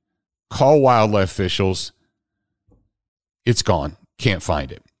it, call wildlife officials. It's gone. Can't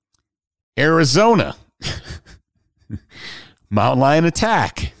find it. Arizona. Mountain lion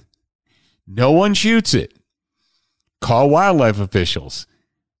attack. No one shoots it. Call wildlife officials.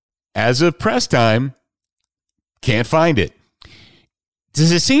 As of press time, can't find it.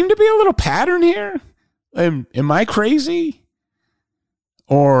 Does it seem to be a little pattern here? Am I crazy?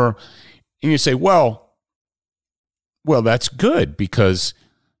 Or, and you say, well, that's good because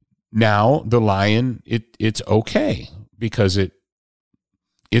now the lion, it's okay because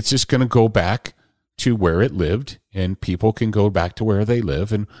it's just going to go back to where it lived, and people can go back to where they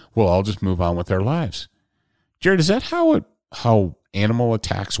live, and we'll all just move on with their lives. Jared, is that how animal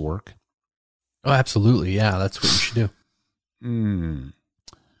attacks work? Oh, absolutely. Yeah, that's what you should do.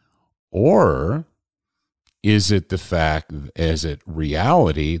 Or is it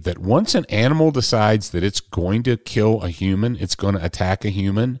reality that once an animal decides that it's going to kill a human, it's going to attack a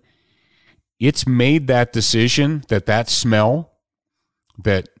human, it's made that decision that smell,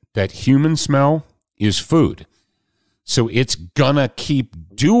 that human smell is food. So it's going to keep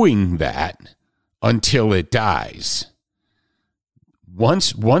doing that until it dies.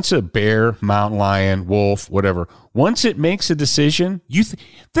 Once a bear, mountain lion, wolf, whatever, once it makes a decision,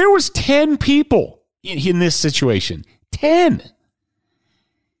 there was 10 people in this situation. 10.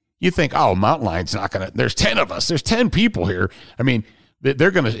 You think, oh, mountain lion's not going to, there's 10 of us. There's 10 people here. I mean,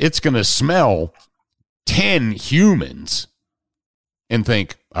 it's going to smell 10 humans and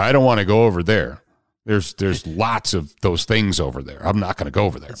think, I don't want to go over there. There's lots of those things over there. I'm not going to go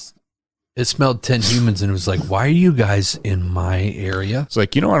over there. It smelled 10 humans, and it was like, why are you guys in my area? It's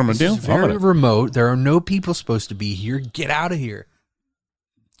like, you know what I'm going to do? It's very remote. There are no people supposed to be here. Get out of here.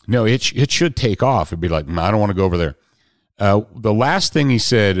 No, it should take off. It'd be like, I don't want to go over there. The last thing he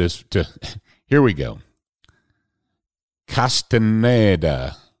said is here we go.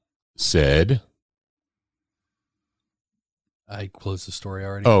 Castaneda said, I closed the story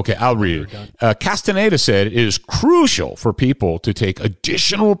already. Oh, okay, I'll read it. Castaneda said it is crucial for people to take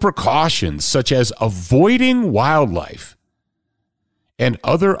additional precautions such as avoiding wildlife and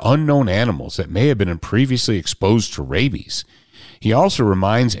other unknown animals that may have been previously exposed to rabies. He also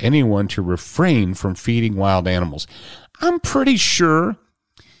reminds anyone to refrain from feeding wild animals. I'm pretty sure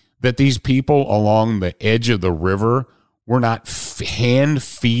that these people along the edge of the river were not hand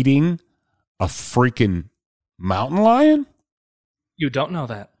feeding a freaking mountain lion. You don't know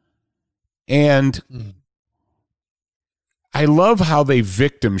that. And I love how they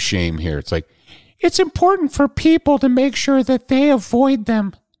victim shame here. It's like, it's important for people to make sure that they avoid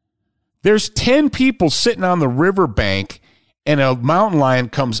them. There's 10 people sitting on the riverbank, and a mountain lion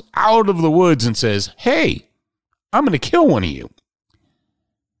comes out of the woods and says, hey, I'm going to kill one of you.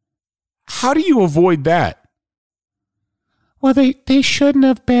 How do you avoid that? Well, they shouldn't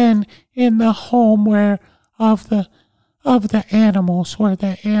have been in the home of the animals where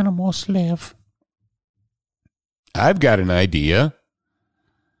the animals live. I've got an idea.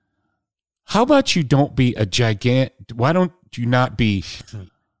 How about you don't be a gigant? Why don't you not be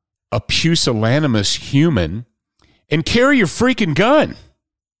a pusillanimous human and carry your freaking gun?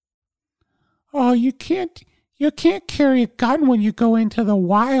 Oh, you can't carry a gun when you go into the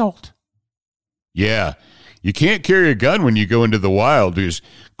wild. Yeah, you can't carry a gun when you go into the wild because,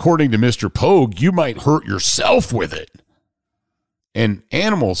 according to Mr. Pogue, you might hurt yourself with it. and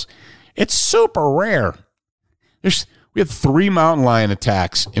animals, it's super rare. We had 3 mountain lion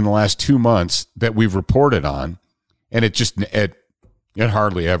attacks in the last 2 months that we've reported on, and it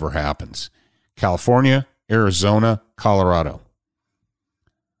hardly ever happens. California, Arizona, Colorado.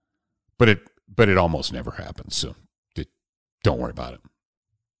 But it almost never happens, so don't worry about it.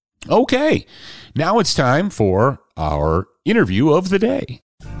 Okay, now it's time for our interview of the day.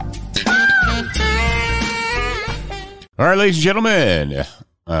 All right, ladies and gentlemen,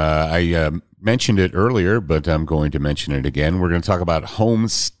 I mentioned it earlier, but I'm going to mention it again. We're going to talk about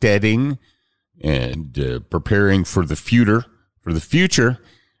homesteading and preparing for the future.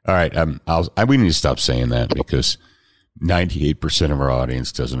 All right, we need to stop saying that because 98% of our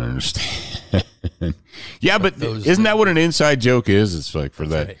audience doesn't understand. Yeah, but isn't that what an inside joke is? It's like for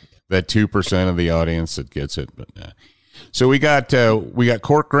that 2% of the audience that gets it. But so we got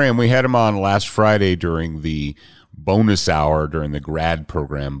Cork Graham. We had him on last Friday during the bonus hour, during the grad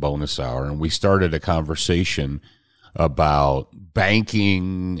program bonus hour, and we started a conversation about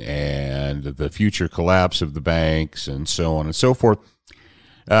banking and the future collapse of the banks and so on and so forth.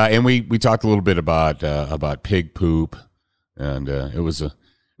 And we talked a little bit about pig poop, and it was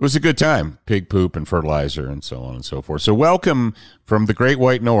a good time. Pig poop and fertilizer and so on and so forth. So welcome from the Great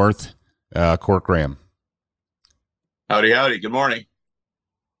White North, Cork Graham. Howdy. Good morning.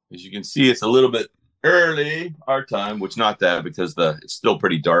 As you can see, it's a little bit early our time, which not that because it's still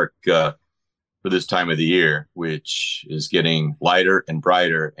pretty dark for this time of the year, which is getting lighter and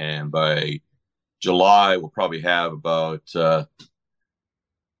brighter. And by July, we'll probably have about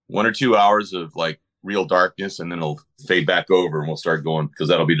 1 or 2 hours of like real darkness, and then it'll fade back over, and we'll start going because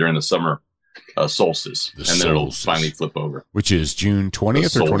that'll be during the summer solstice, then it'll finally flip over. Which is June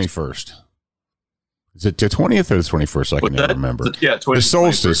 20th or 21st? Is it the 20th or the 21st? I can never remember. Yeah, the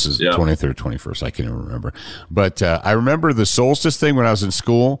solstice is 20th or 21st. I can never remember. But I remember the solstice thing when I was in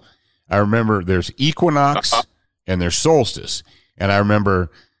school. I remember there's equinox and there's solstice. And I remember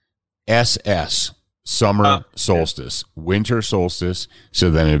SS, summer solstice, winter solstice.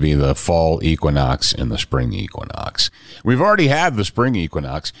 So then it'd be the fall equinox and the spring equinox. We've already had the spring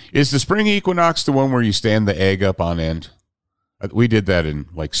equinox. Is the spring equinox the one where you stand the egg up on end? We did that in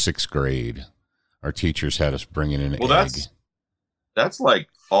like 6th grade. Our teachers had us bring in an egg. That's like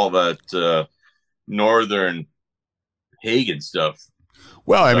all that northern pagan stuff.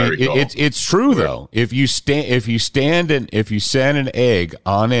 Well, I mean, it's true though. If you send an egg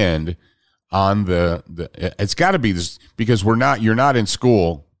on end on the it's got to be this because you're not in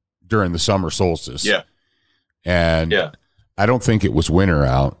school during the summer solstice. Yeah, and I don't think it was winter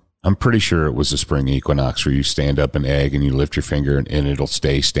out. I'm pretty sure it was the spring equinox where you stand up an egg and you lift your finger and it'll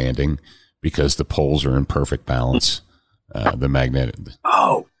stay standing. Because the poles are in perfect balance. The magnetic.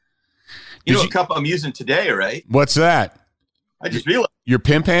 Oh, you know what cup I'm using today, right? What's that? I just realized. Your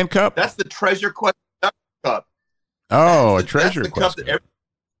Pimp Hand cup? That's the Treasure Quest cup. Oh, a Treasure Quest cup.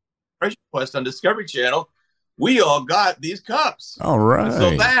 Treasure Quest on Discovery Channel. We all got these cups. All right.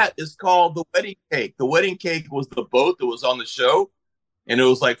 So that is called the wedding cake. The wedding cake was the boat that was on the show, and it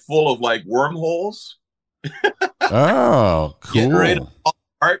was like full of like wormholes. Oh, cool. Getting ready to fall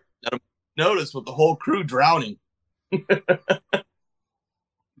apart. Notice with the whole crew drowning.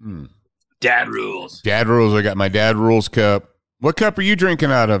 Dad rules. I got my Dad rules cup. What cup are you drinking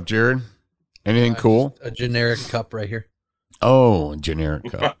out of, Jared? Anything cool? A generic cup right here. Oh, a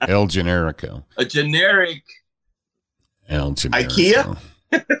generic cup. El Generico. A generic El Generico.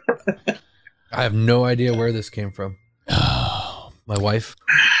 IKEA? I have no idea where this came from. My wife.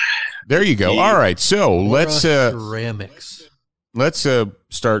 There you go. All right. So let's ceramics. Let's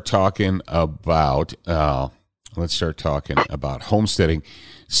start talking about homesteading.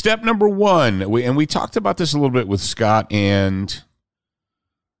 Step number 1, we talked about this a little bit with Scott and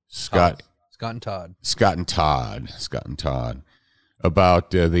Todd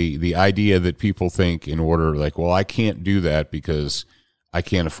about the idea that people think in order like, well, I can't do that because I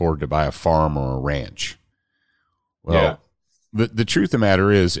can't afford to buy a farm or a ranch. Well, the truth of the matter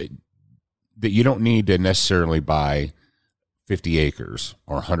is that you don't need to necessarily buy 50 acres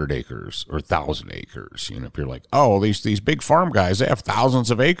or 100 acres or 1,000 acres. You know, if you're like, oh, these big farm guys, they have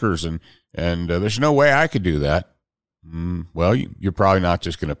thousands of acres and there's no way I could do that. Well, you're probably not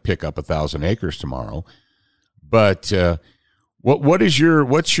just going to pick up 1,000 acres tomorrow. But what's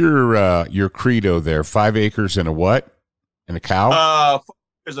your credo there? 5 acres and a what? And a cow? 5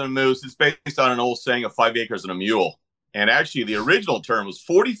 acres and a moose. It's based on an old saying of 5 acres and a mule. And actually, the original term was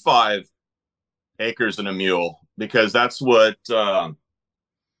 45 acres and a mule. Because that's what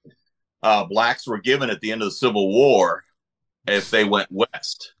blacks were given at the end of the Civil War if they went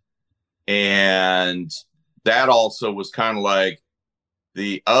west. And that also was kind of like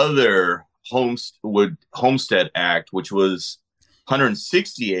the other Homestead Act, which was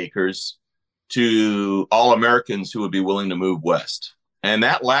 160 acres to all Americans who would be willing to move west. And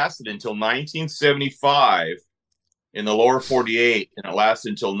that lasted until 1975 in the lower 48, and it lasted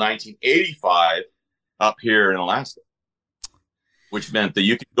until 1985 up here in Alaska, which meant that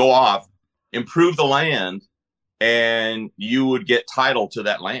you could go off, improve the land, and you would get title to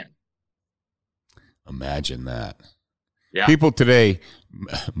that land. Imagine that. Yeah. People today,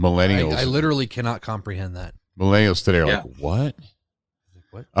 millennials. I literally cannot comprehend that. Millennials today are like, what?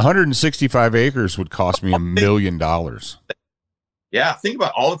 165 acres would cost me $1 million. Yeah, think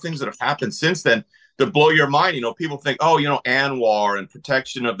about all the things that have happened since then to blow your mind. You know, people think, oh, you know, ANWR and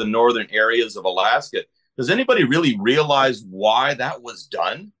protection of the northern areas of Alaska. Does anybody really realize why that was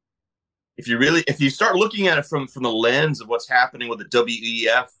done? If you start looking at it from the lens of what's happening with the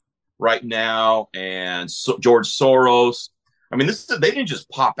WEF right now and George Soros, I mean, they didn't just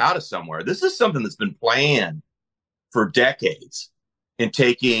pop out of somewhere. This is something that's been planned for decades in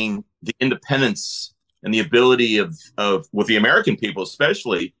taking the independence and the ability of with the American people,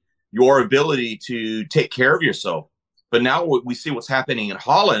 especially your ability to take care of yourself. But now we see what's happening in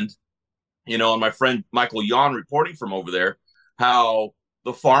Holland, you know, and my friend Michael Jan reporting from over there, how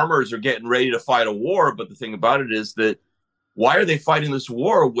the farmers are getting ready to fight a war. But the thing about it is that why are they fighting this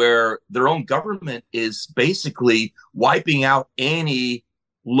war where their own government is basically wiping out any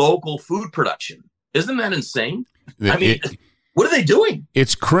local food production? Isn't that insane? I mean, what are they doing?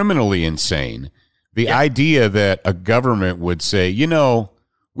 It's criminally insane. The idea that a government would say, you know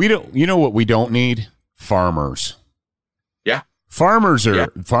what we don't need? Farmers. Yeah. Farmers are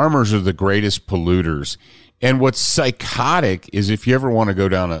the greatest polluters. And what's psychotic is if you ever want to go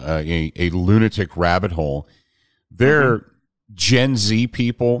down a lunatic rabbit hole, there are Gen Z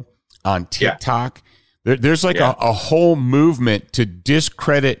people on TikTok. There's like a whole movement to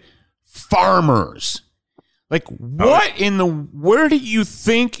discredit farmers. Like, where do you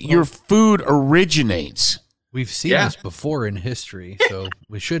think your food originates? We've seen this before in history, so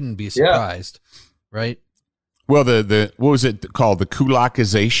we shouldn't be surprised, right? Well, what was it called? The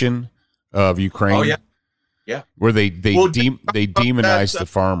kulakization of Ukraine? Oh, yeah. Where they demonized the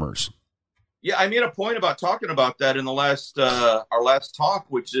farmers. Yeah, I made a point about talking about that in the our last talk,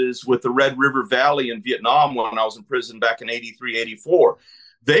 which is with the Red River Valley in Vietnam when I was in prison back in 83, 84.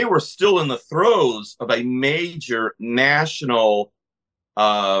 They were still in the throes of a major national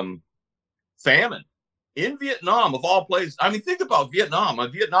famine in Vietnam, of all places. I mean, think about Vietnam.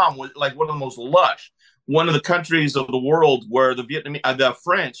 Vietnam was like one of the most lush, one of the countries of the world where the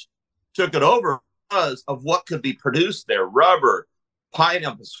French took it over because of what could be produced there: rubber,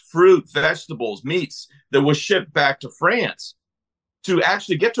 pineapples, fruit, vegetables, meats that was shipped back to France, to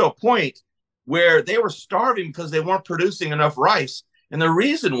actually get to a point where they were starving because they weren't producing enough rice. And the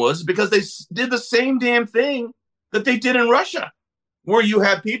reason was because they did the same damn thing that they did in Russia, where you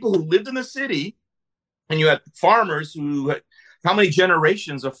had people who lived in the city and you had farmers how many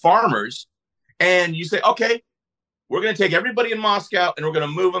generations of farmers, and you say, okay, we're going to take everybody in Moscow and we're going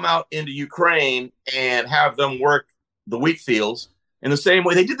to move them out into Ukraine and have them work the wheat fields in the same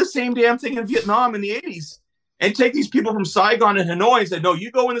way. They did the same damn thing in Vietnam in the 80s, and take these people from Saigon and Hanoi and say, no,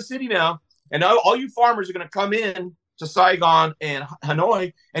 you go in the city now, and all you farmers are going to come in to Saigon and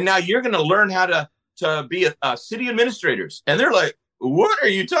Hanoi, and now you're going to learn how to be a city administrators. And they're like, what are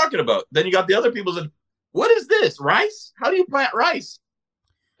you talking about? Then you got the other people that, what is this? Rice? How do you plant rice?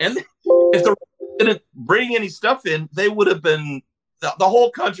 And if the didn't bring any stuff in, they would have been, the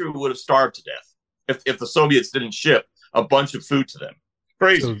whole country would have starved to death if the Soviets didn't ship a bunch of food to them.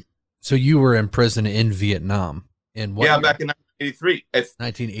 Crazy. So you were in prison in Vietnam in what year? Back in 1983. If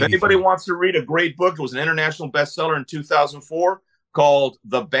anybody wants to read a great book, it was an international bestseller in 2004 called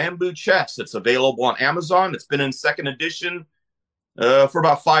The Bamboo Chest. It's available on Amazon. It's been in second edition for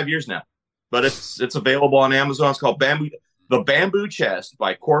about 5 years now, but it's available on Amazon. It's called The Bamboo Chest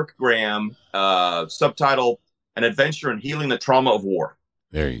by Cork Graham, subtitle An Adventure in Healing the Trauma of War.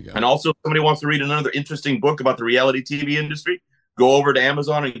 There you go. And also, if somebody wants to read another interesting book about the reality TV industry, go over to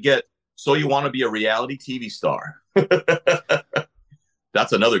Amazon and get So You Want to Be a Reality TV Star.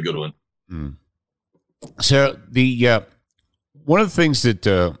 That's another good one. Mm. So the one of the things that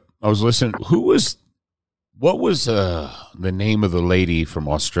I was listening, what was the name of the lady from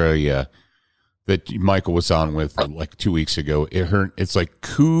Australia that Michael was on with like 2 weeks ago? It's like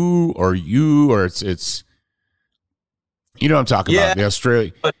Koo or you, or it's you know what I'm talking about, the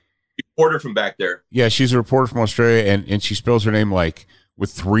Australia reporter from back there. Yeah, she's a reporter from Australia, and she spells her name like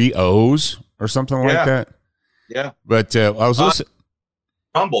with 3 O's or something like that. Yeah. But I was listening.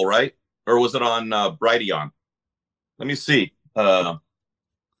 Rumble, right? Or was it on Brighteon? Let me see.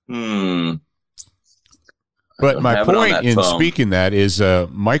 But my point in speaking that is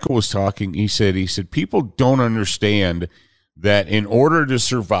Michael was talking. He said people don't understand that in order to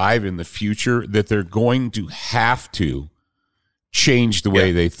survive in the future, that they're going to have to change the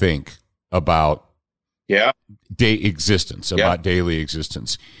way they think about daily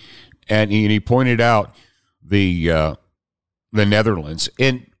existence. And he pointed out the Netherlands.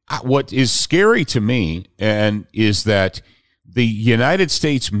 And what is scary to me is that the United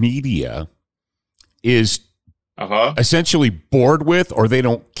States media is essentially bored with, or they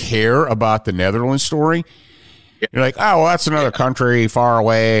don't care about the Netherlands story. You're like, oh, well, that's another country far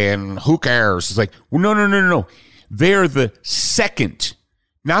away, and who cares? It's like, well, no. They're the second,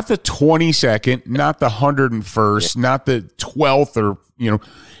 not the 22nd, not the 101st, not the 12th, or,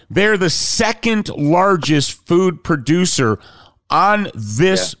 they're the second largest food producer on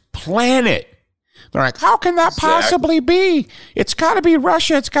this planet. They're like, how can that possibly be? It's got to be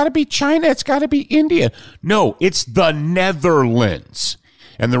Russia. It's got to be China. It's got to be India. No, it's the Netherlands.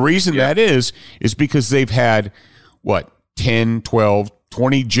 And the reason that is because they've had, 10, 12,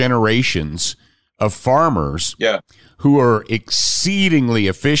 20 generations of farmers who are exceedingly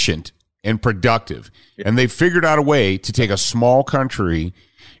efficient and productive. And they've figured out a way to take a small country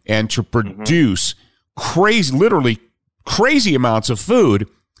and to produce literally crazy amounts of food.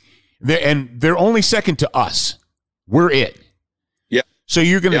 They're only second to us. We're it. Yeah. So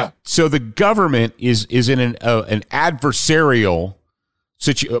you're going to. So the government is in an adversarial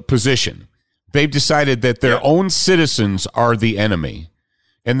position. They've decided that their own citizens are the enemy,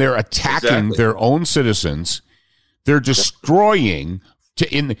 and they're attacking their own citizens. They're destroying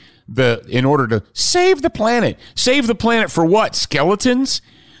in order to save the planet. Save the planet for what? Skeletons?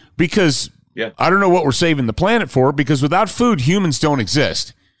 Because I don't know what we're saving the planet for. Because without food, humans don't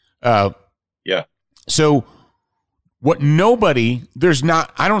exist. So what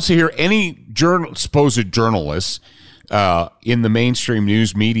I don't see here any supposed journalists in the mainstream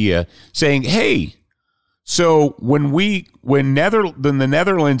news media saying, hey, so when the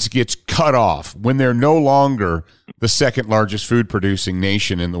Netherlands gets cut off, when they're no longer the second largest food producing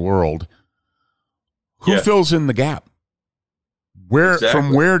nation in the world, who fills in the gap?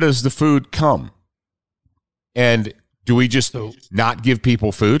 From where does the food come? And do we just not give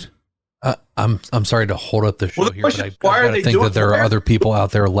people food? I'm sorry to hold up the show here, but I gotta think that there are other people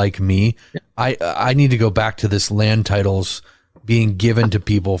out there like me. I need to go back to this land titles being given to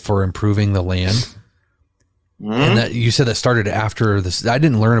people for improving the land. And that you said that started after this. I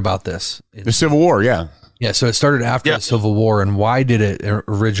didn't learn about this. The Civil War, yeah. Yeah, so it started after the Civil War, and why did it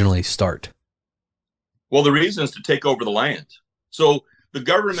originally start? Well, the reason is to take over the land. So the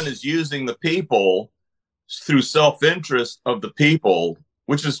government is using the people through self-interest of the people,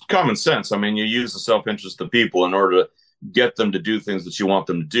 which is common sense. I mean, you use the self-interest of the people in order to get them to do things that you want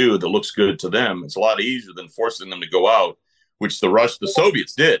them to do that looks good to them. It's a lot easier than forcing them to go out, which the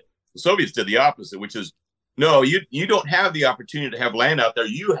Soviets did. The Soviets did the opposite, which is, no, you don't have the opportunity to have land out there.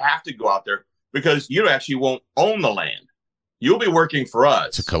 You have to go out there because you actually won't own the land. You'll be working for us.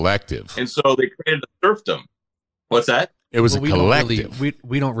 It's a collective. And so they created a serfdom. What's that? It was a collective.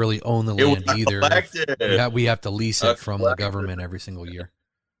 We don't really own the land either. We have to lease it from the government every single year.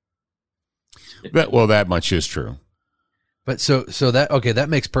 That much is true. But so that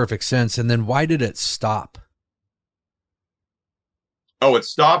makes perfect sense. And then why did it stop? Oh, it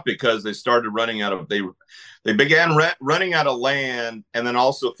stopped because they started running out of they began running out of land, and then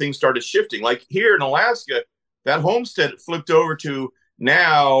also things started shifting. Like here in Alaska, that homestead flipped over to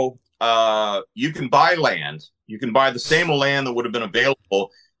now you can buy land. You can buy the same land that would have been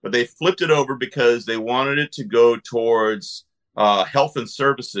available, but they flipped it over because they wanted it to go towards health and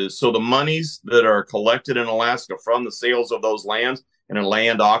services. So the monies that are collected in Alaska from the sales of those lands in a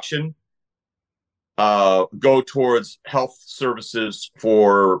land auction go towards health services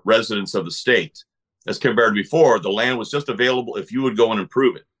for residents of the state. As compared to before, the land was just available if you would go and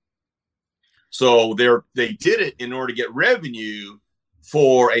improve it. So they did it in order to get revenue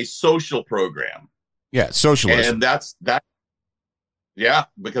for a social program. Yeah, socialism. And that's that. Yeah,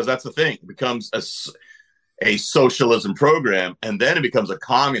 because that's the thing. It becomes a socialism program, and then it becomes a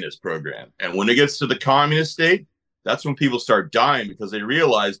communist program. And when it gets to the communist state, that's when people start dying because they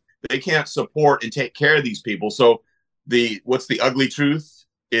realize they can't support and take care of these people. So what's the ugly truth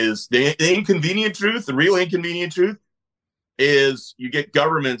is the inconvenient truth. The real inconvenient truth is you get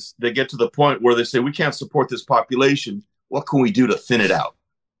governments that get to the point where they say, we can't support this population. What can we do to thin it out?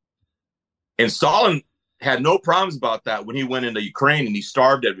 And Stalin had no problems about that when he went into Ukraine and he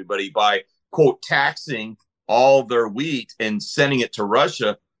starved everybody by, quote, taxing all their wheat and sending it to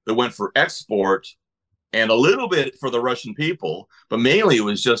Russia that went for export and a little bit for the Russian people, but mainly it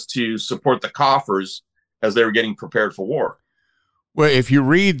was just to support the coffers as they were getting prepared for war. Well, if you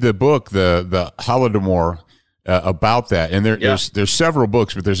read the book, the Holodomor, about that, and there's several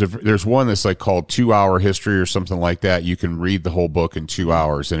books, but there's one that's like called 2 Hour History or something like that. You can read the whole book in 2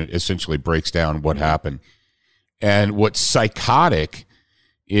 hours, and it essentially breaks down what happened. And what's psychotic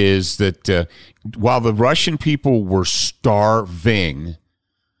is that while the Russian people were starving,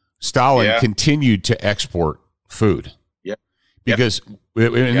 Stalin continued to export food. Yeah. Because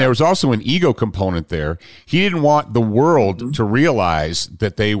and there was also an ego component there. He didn't want the world to realize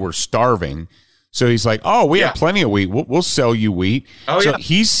that they were starving. So he's like, oh, we have plenty of wheat. We'll sell you wheat. So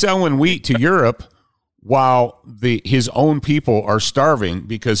he's selling wheat to Europe while his own people are starving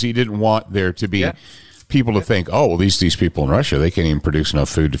because he didn't want there to be people to think, oh, well, these people in Russia, they can't even produce enough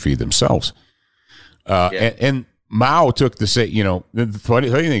food to feed themselves. And Mao took the funny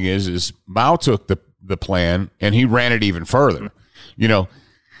thing is Mao took the plan and he ran it even further.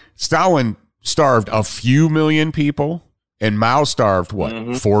 Stalin starved a few million people and Mao starved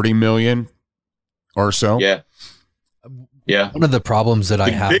 40 million or so. Yeah. One of the problems that I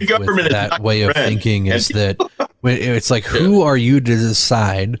have with that way of thinking is that it's like, who are you to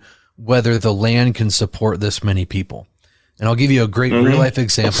decide whether the land can support this many people? And I'll give you a great real life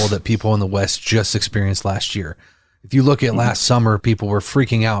example that people in the West just experienced last year. If you look at last summer, people were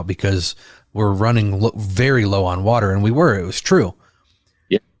freaking out because we're running very low on water, and it was true.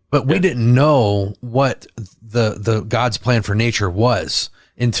 Yeah. But we didn't know what the God's plan for nature was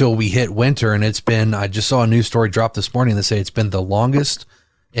until we hit winter. And I just saw a news story drop this morning that say it's been the longest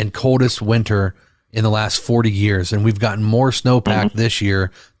and coldest winter in the last 40 years. And we've gotten more snowpack this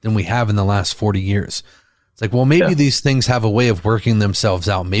year than we have in the last 40 years. It's like, well, maybe these things have a way of working themselves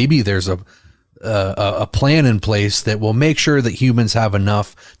out. Maybe there's a plan in place that will make sure that humans have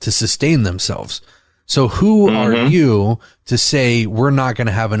enough to sustain themselves. So who are you to say we're not going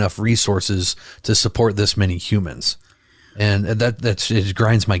to have enough resources to support this many humans? And it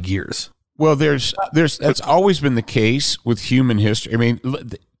grinds my gears. Well, that's always been the case with human history. I mean,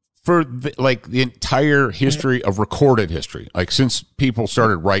 for the entire history of recorded history, like since people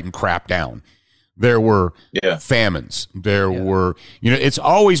started writing crap down, there were famines. There were, it's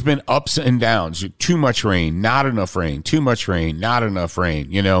always been ups and downs. Too much rain, not enough rain. Too much rain, not enough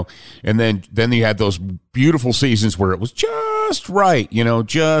rain. And then you had those beautiful seasons where it was just right.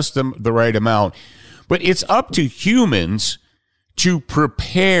 Just the right amount. But it's up to humans to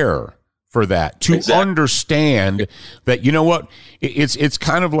prepare for that, to understand that, what, it's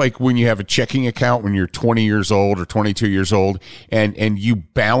kind of like when you have a checking account when you're 20 years old or 22 years old and you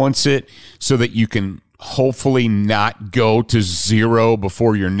balance it so that you can hopefully not go to zero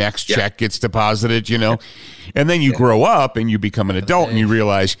before your next check gets deposited, and then you grow up and you become an adult and you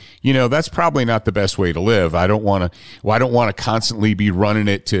realize, that's probably not the best way to live. I don't want to constantly be running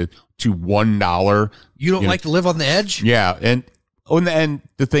it to $1. You don't like to live on the edge? Yeah. And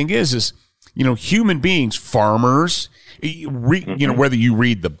the thing is, human beings, farmers, whether you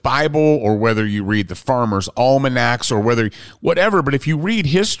read the Bible or whether you read the farmers' almanacs or whatever, but if you read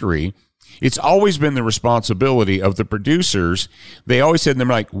history, it's always been the responsibility of the producers. They always said,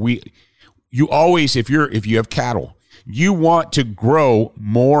 if you have cattle, you want to grow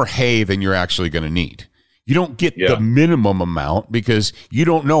more hay than you're actually going to need. You don't get the minimum amount because you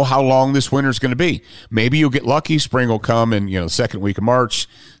don't know how long this winter is going to be. Maybe you'll get lucky. Spring will come and, the second week of March,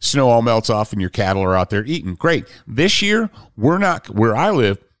 snow all melts off and your cattle are out there eating. Great. This year, we're not, where I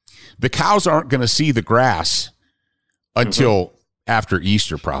live, the cows aren't going to see the grass until after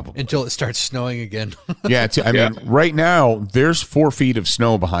Easter, probably. Until it starts snowing again. I mean, right now, there's 4 feet of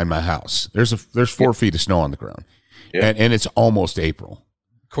snow behind my house. There's 4 feet of snow on the ground. Yeah. And it's almost April.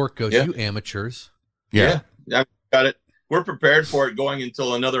 Cork goes, you amateurs. Yeah, I got it. We're prepared for it going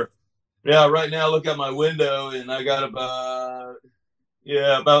until another. Yeah, right now, look at my window, and I got about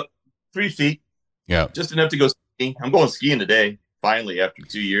 3 feet. Yeah, just enough to go skiing. I'm going skiing today, finally, after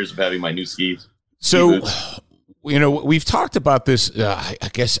 2 years of having my new skis. So, we've talked about this. I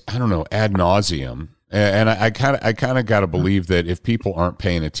guess I don't know ad nauseum, and I kind of got to believe that if people aren't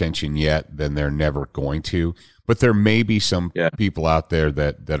paying attention yet, then they're never going to. But there may be some people out there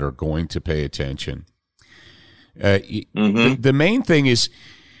that are going to pay attention. The main thing is,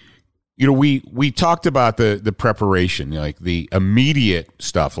 we talked about the preparation, like the immediate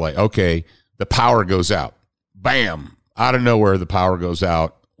stuff, like, okay, the power goes out, bam, out of nowhere, the power goes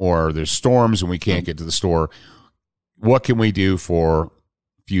out, or there's storms and we can't get to the store. What can we do for a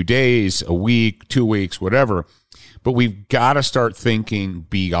few days, a week, 2 weeks, whatever? But we've got to start thinking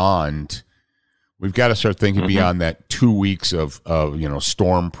beyond. We've got to start thinking beyond that 2 weeks of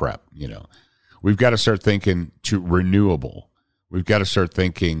storm prep. we've got to start thinking to renewable. We've got to start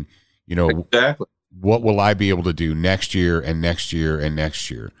thinking, you know, Exactly. what will I be able to do next year and next year and next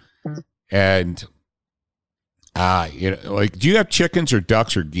year? And, you know, like, do you have chickens or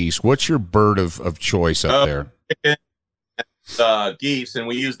ducks or geese? What's your bird of choice up there? Geese, and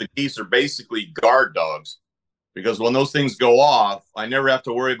we use the geese are basically guard dogs, because when those things go off, I never have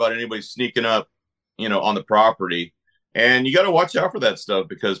to worry about anybody sneaking up, you know, on the property. And you got to watch out for that stuff,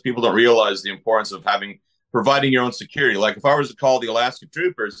 because people don't realize the importance of providing your own security. Like if I was to call the Alaska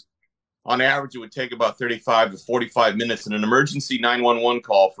Troopers, on average, it would take about 35 to 45 minutes in an emergency 911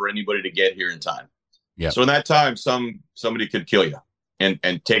 call for anybody to get here in time. Yeah. So in that time, somebody could kill you and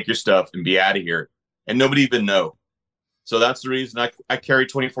take your stuff and be out of here, and nobody even know. So that's the reason I carry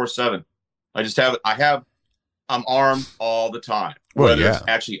 24/7. I'm armed all the time, whether it's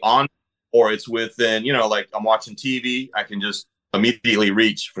actually on or it's within, you know, like I'm watching TV, I can just immediately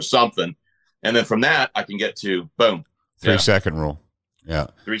reach for something. And then from that, I can get to boom. 3 second rule. Yeah.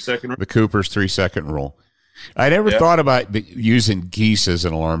 3 second rule. The Cooper's 3 second rule. I never thought about using geese as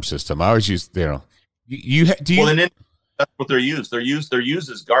an alarm system. I always used, you know, that's what they're used. They're used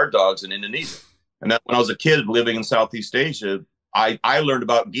as guard dogs in Indonesia. And that when I was a kid living in Southeast Asia, I learned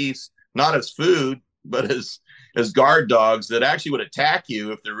about geese, not as food, but as guard dogs that actually would attack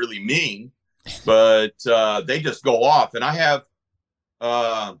you if they're really mean. But they just go off. And I have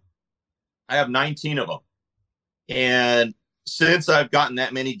 19 of them. And since I've gotten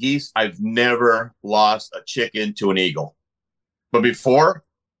that many geese, I've never lost a chicken to an eagle. But before,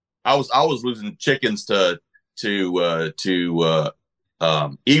 I was losing chickens to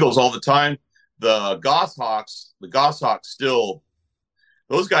eagles all the time. The goshawks still,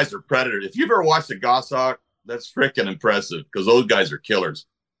 those guys are predators. If you've ever watched a goshawk, that's freaking impressive, because those guys are killers.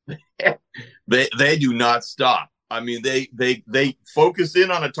 they do not stop. I mean, they focus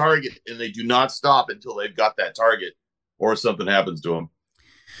in on a target and they do not stop until they've got that target or something happens to them.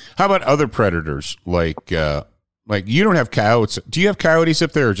 How about other predators? Like you don't have coyotes. Do you have coyotes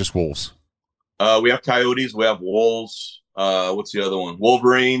up there or just wolves? We have coyotes. We have wolves. What's the other one?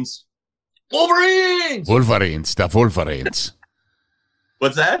 Wolverines. The Wolverines.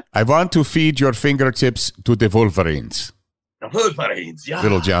 What's that? I want to feed your fingertips to the Wolverines. The Wolverines, yeah.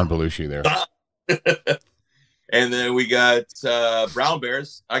 Little John Belushi there. And then we got brown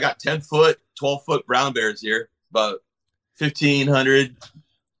bears. I got 10-foot, 12-foot brown bears here, about 1,500,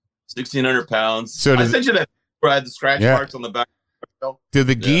 1,600 pounds. So I sent you that where I had the scratch marks on the back. Did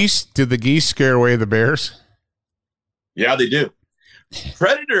the geese scare away the bears? Yeah, they do.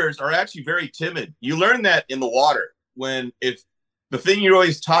 Predators are actually very timid. You learn that in the water. If the thing you're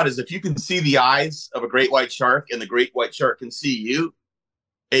always taught is if you can see the eyes of a great white shark and the great white shark can see you,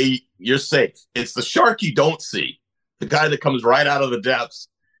 you're safe. It's the shark you don't see, the guy that comes right out of the depths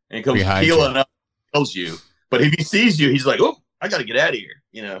and comes peeling up, kills you. But if he sees you, he's like, "Oh, I got to get out of here,"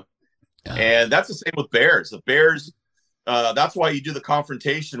 you know. And that's the same with bears. The bears, that's why you do the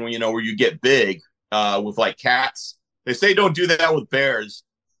confrontation when where you get big with like cats. They say don't do that with bears,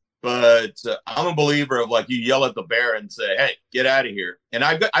 but I'm a believer of like you yell at the bear and say, "Hey, get out of here." And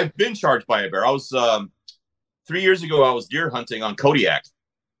I've been charged by a bear. I was 3 years ago. I was deer hunting on Kodiak,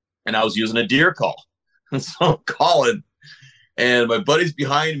 and I was using a deer call. And so I'm calling, and my buddy's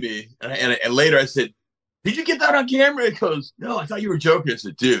behind me. And later I said, "Did you get that on camera?" He goes, "No, I thought you were joking." I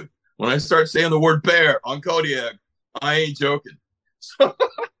said, "Dude, when I start saying the word bear on Kodiak, I ain't joking."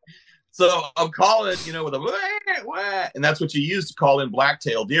 So I'm calling, with a wah, and that's what you use to call in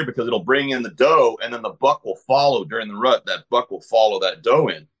black-tailed deer, because it'll bring in the doe, and then the buck will follow during the rut. That buck will follow that doe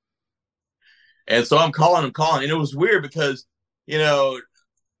in. And so I'm calling, and it was weird because, when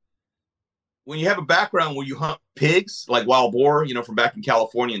you have a background where you hunt pigs, like wild boar, from back in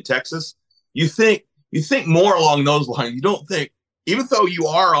California and Texas, you think more along those lines. You don't think, even though you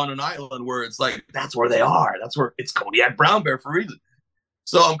are on an island where it's like, that's where they are. That's where it's Kodiak brown bear for a reason.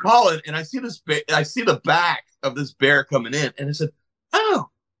 So I'm calling, and I see the back of this bear coming in, and I said, "Oh,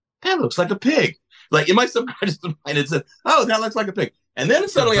 that looks like a pig." Like in my subconscious mind, it said, "Oh, that looks like a pig." And then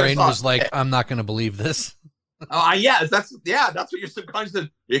suddenly your brain was like, "I'm not going to believe this." Oh, yeah, that's what your subconscious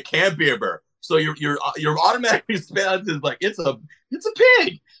said. It can't be a bear. So your automatic response is like, it's a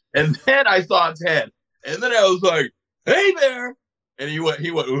pig. And then I saw its head, and then I was like, "Hey, bear!" And he went,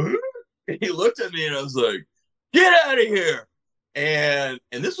 "Ooh." And he looked at me, and I was like, "Get out of here!" And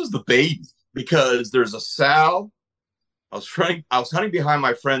this was the baby, because there's a sow. I was hunting behind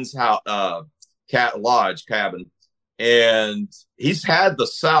my friend's house, cat lodge cabin, and he's had the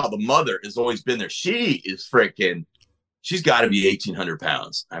sow. The mother has always been there. She's got to be 1,800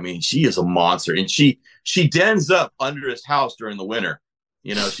 pounds. I mean, she is a monster, and she dens up under his house during the winter.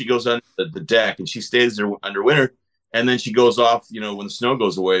 She goes under the deck and she stays there under winter, and then she goes off, when the snow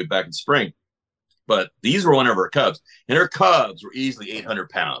goes away back in spring. But these were one of her cubs, and her cubs were easily 800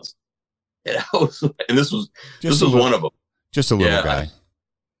 pounds. And this was one of them. Just a little guy.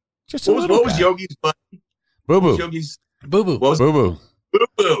 What was Yogi's buddy? Boo Boo. Yogi's Boo Boo. What was Boo Boo. Boo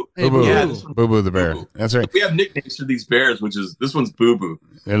Boo. Hey, Boo Boo. yeah, Boo Boo the bear. That's right. We have nicknames for these bears, this one's Boo Boo.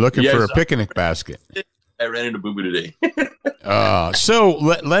 They're looking for a picnic basket. I ran into Boo Boo today. So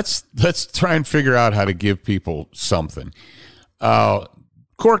let's try and figure out how to give people something.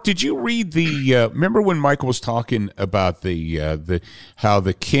 Cork, did you read remember when Michael was talking about how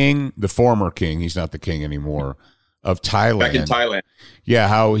the former king, he's not the king anymore, of Thailand. Back in Thailand. Yeah,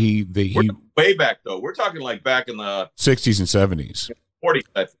 how he way back though. We're talking like back in the 60s and 70s. 40s,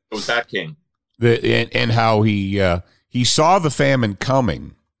 I think it was that king. And how he saw the famine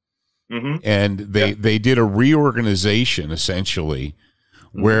coming. Mm-hmm. And they did a reorganization essentially,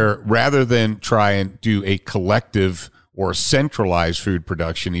 where rather than try and do a collective or centralized food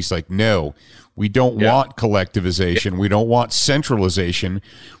production, he's like, no, we don't want collectivization. We don't want centralization.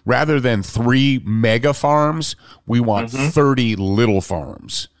 Rather than 3 mega farms, we want 30 little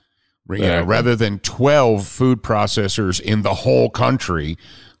farms. Rather than 12 food processors in the whole country,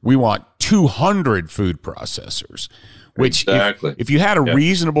 we want 200 food processors. Which, if you had a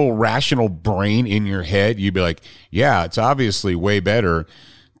reasonable, rational brain in your head, you'd be like, yeah, it's obviously way better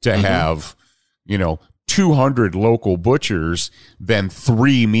to have, 200 local butchers than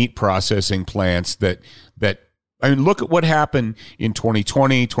 3 meat processing plants look at what happened in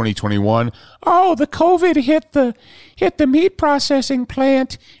 2020, 2021. Oh, the COVID hit the meat processing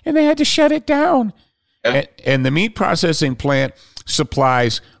plant and they had to shut it down. And the meat processing plant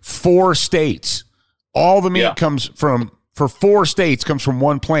supplies 4 states. All the meat comes for 4 states comes from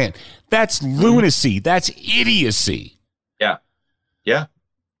one plant. That's lunacy. That's idiocy. Yeah. Yeah.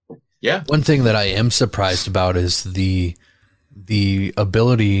 Yeah. One thing that I am surprised about is the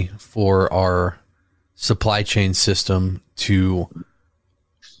ability for our supply chain system to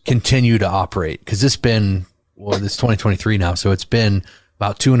continue to operate. Because it's 2023 now, so it's been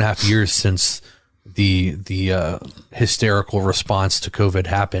about 2.5 years since the hysterical response to COVID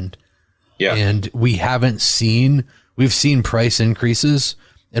happened. Yeah. And we've seen price increases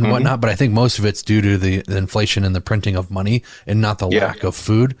and whatnot, but I think most of it's due to the inflation and the printing of money and not the lack of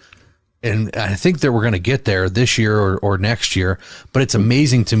food. And I think that we're going to get there this year or next year, but it's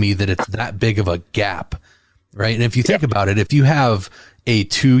amazing to me that it's that big of a gap, right? And if you think about it, if you have a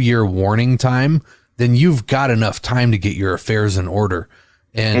 2-year warning time, then you've got enough time to get your affairs in order.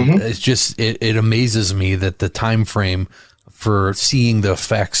 And it's just, it amazes me that the time frame for seeing the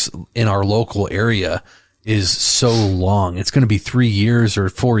effects in our local area is so long. It's going to be 3 years or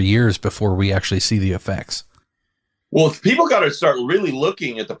 4 years before we actually see the effects. Well, people got to start really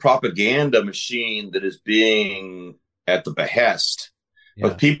looking at the propaganda machine that is being at the behest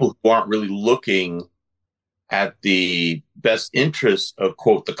of people who aren't really looking at the best interest of,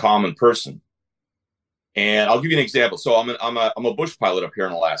 quote, the common person. And I'll give you an example. So I'm a bush pilot up here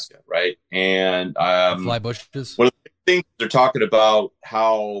in Alaska, right? And fly bushes. One of the things they're talking about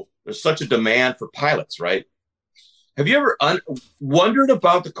how there's such a demand for pilots, right? Have you ever wondered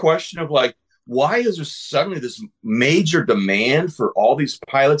about the question of like, why is there suddenly this major demand for all these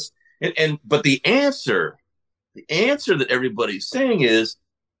pilots? But the answer that everybody's saying is,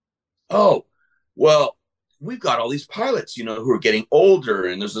 oh, well, we've got all these pilots, who are getting older,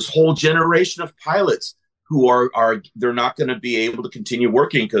 and there's this whole generation of pilots who they're not going to be able to continue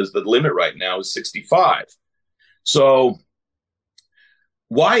working because the limit right now is 65. So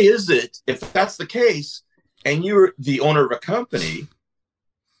why is it, if that's the case, and you're the owner of a company,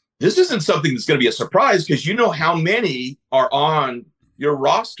 this isn't something that's going to be a surprise because you know how many are on your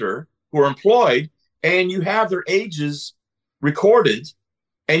roster who are employed and you have their ages recorded.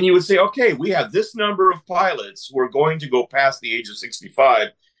 And you would say, okay, we have this number of pilots who are going to go past the age of 65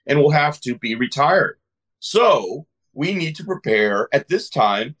 and will have to be retired. So we need to prepare at this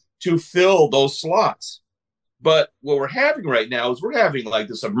time to fill those slots. But what we're having right now is we're having like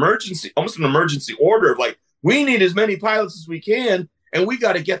this emergency, almost an emergency order of like, we need as many pilots as we can. And we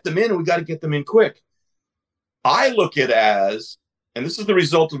got to get them in, and we got to get them in quick. I look at it as, and this is the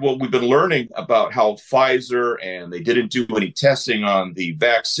result of what we've been learning about how Pfizer and they didn't do any testing on the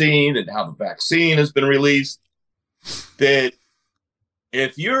vaccine and how the vaccine has been released, that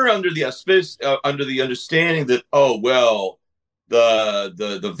if you're under the understanding that, oh, well,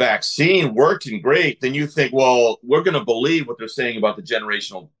 the vaccine worked and great, then you think, well, we're going to believe what they're saying about the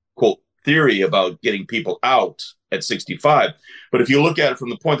generational, quote, theory about getting people out at 65. But if you look at it from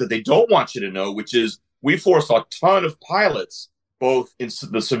the point that they don't want you to know, which is we force a ton of pilots both in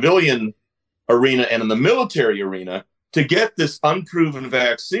the civilian arena and in the military arena, to get this unproven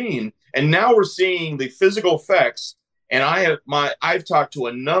vaccine. And now we're seeing the physical effects. And I've talked to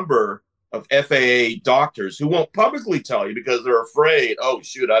a number of FAA doctors who won't publicly tell you because they're afraid, oh,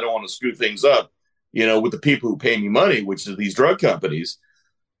 shoot, I don't want to screw things up, with the people who pay me money, which is these drug companies.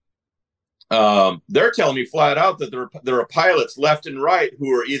 They're telling me flat out that there are pilots left and right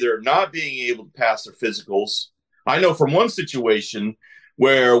who are either not being able to pass their physicals. I know from one situation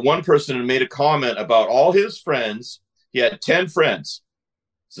where one person had made a comment about all his friends. He had 10 friends.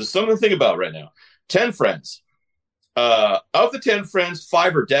 So something to think about right now. 10 friends. Of the 10 friends,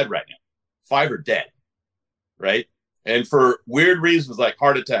 5 are dead right now. 5 are dead, right? And for weird reasons like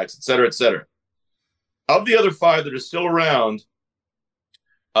heart attacks, et cetera, et cetera. Of the other 5 that are still around,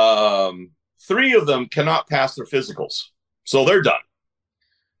 3 of them cannot pass their physicals. So they're done.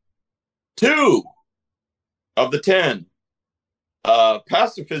 2 of the 10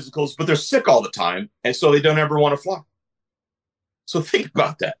 pass their physicals, but they're sick all the time, and so they don't ever want to fly. So think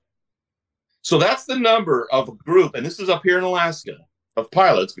about that. So that's the number of a group, and this is up here in Alaska, of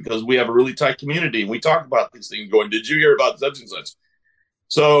pilots, because we have a really tight community, and we talk about these things going, did you hear about such and such?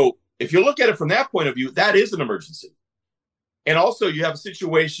 So if you look at it from that point of view, that is an emergency. And also you have a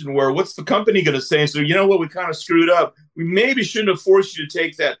situation where what's the company going to say? So you know what, we kind of screwed up. We maybe shouldn't have forced you to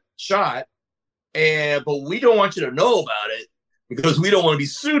take that shot, but we don't want you to know about it because we don't want to be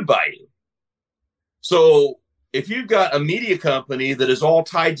sued by you. So if you've got a media company that is all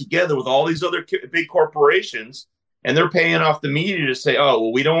tied together with all these other big corporations, and they're paying off the media to say, oh,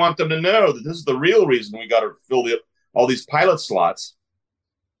 well, we don't want them to know that this is the real reason we got to fill all these pilot slots.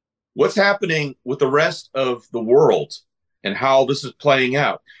 What's happening with the rest of the world and how this is playing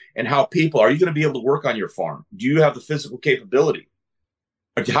out, and how people, are you going to be able to work on your farm? Do you have the physical capability?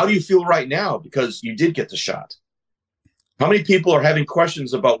 How do you feel right now? Because you did get the shot. How many people are having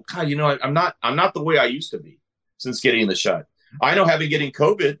questions about, God, I'm not the way I used to be since getting the shot. I know, having getting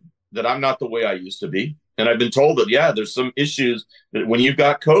COVID, that I'm not the way I used to be. And I've been told that, yeah, there's some issues that when you've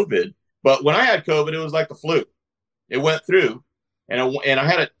got COVID, but when I had COVID, it was like the flu. It went through, and I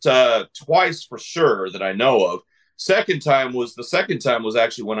had it twice for sure that I know of. The second time was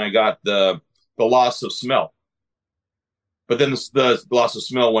actually when I got the loss of smell. But then the loss of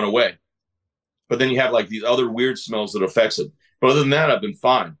smell went away. But then you have like these other weird smells that affects it. But other than that, I've been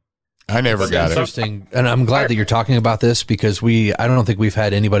fine. I never got it. Interesting. And I'm glad that you're talking about this, because I don't think we've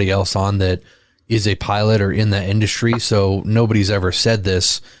had anybody else on that is a pilot or in that industry. So nobody's ever said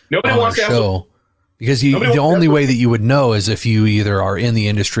this on the show. Because the only way that you would know is if you either are in the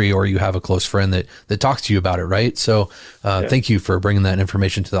industry or you have a close friend that talks to you about it, right? So thank you for bringing that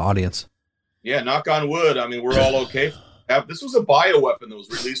information to the audience. Yeah, knock on wood. I mean, we're all okay. This was a bioweapon that was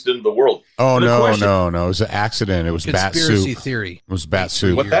released into the world. Oh, no. It was an accident. It was bat soup. Conspiracy theory. It was bat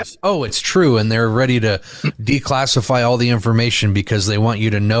soup. Oh, it's true. And they're ready to declassify all the information because they want you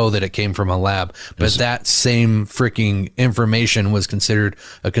to know that it came from a lab. But that same freaking information was considered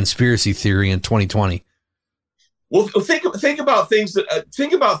a conspiracy theory in 2020. Well, think about things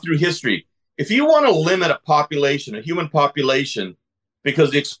think about through history. If you want to limit a human population,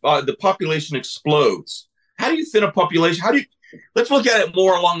 because the population explodes, how do you thin a population? Let's look at it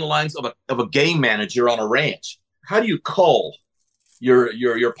more along the lines of a game manager on a ranch. How do you cull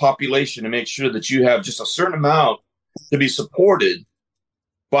your population to make sure that you have just a certain amount to be supported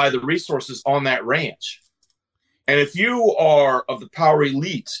by the resources on that ranch? And if you are of the power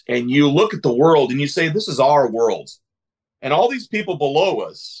elite and you look at the world and you say, this is our world, and all these people below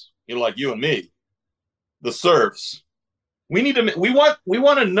us, like you and me, the serfs, we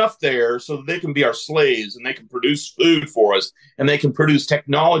want enough there so that they can be our slaves and they can produce food for us and they can produce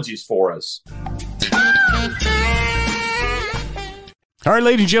technologies for us. All right,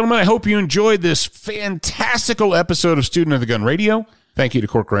 ladies and gentlemen, I hope you enjoyed this fantastical episode of Student of the Gun Radio. Thank you to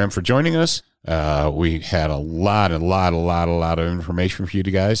Cork Graham for joining us. We had a lot of information for you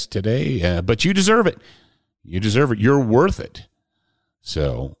guys today, but you deserve it. You deserve it. You're worth it.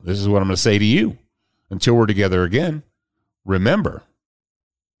 So this is what I'm going to say to you. Until we're together again, remember,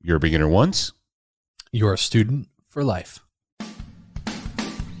 you're a beginner once. You're a student for life.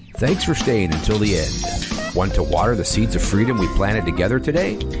 Thanks for staying until the end. Want to water the seeds of freedom we planted together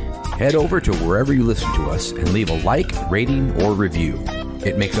today? Head over to wherever you listen to us and leave a like, rating, or review.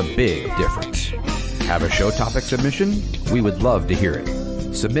 It makes a big difference. Have a show topic submission? We would love to hear it.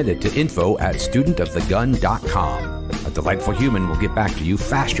 Submit it to info@studentofthegun.com. A delightful human will get back to you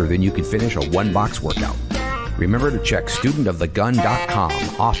faster than you can finish a one-box workout. Remember to check studentofthegun.com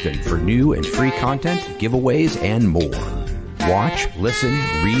often for new and free content, giveaways, and more. Watch, listen,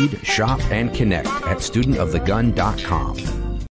 read, shop, and connect at studentofthegun.com.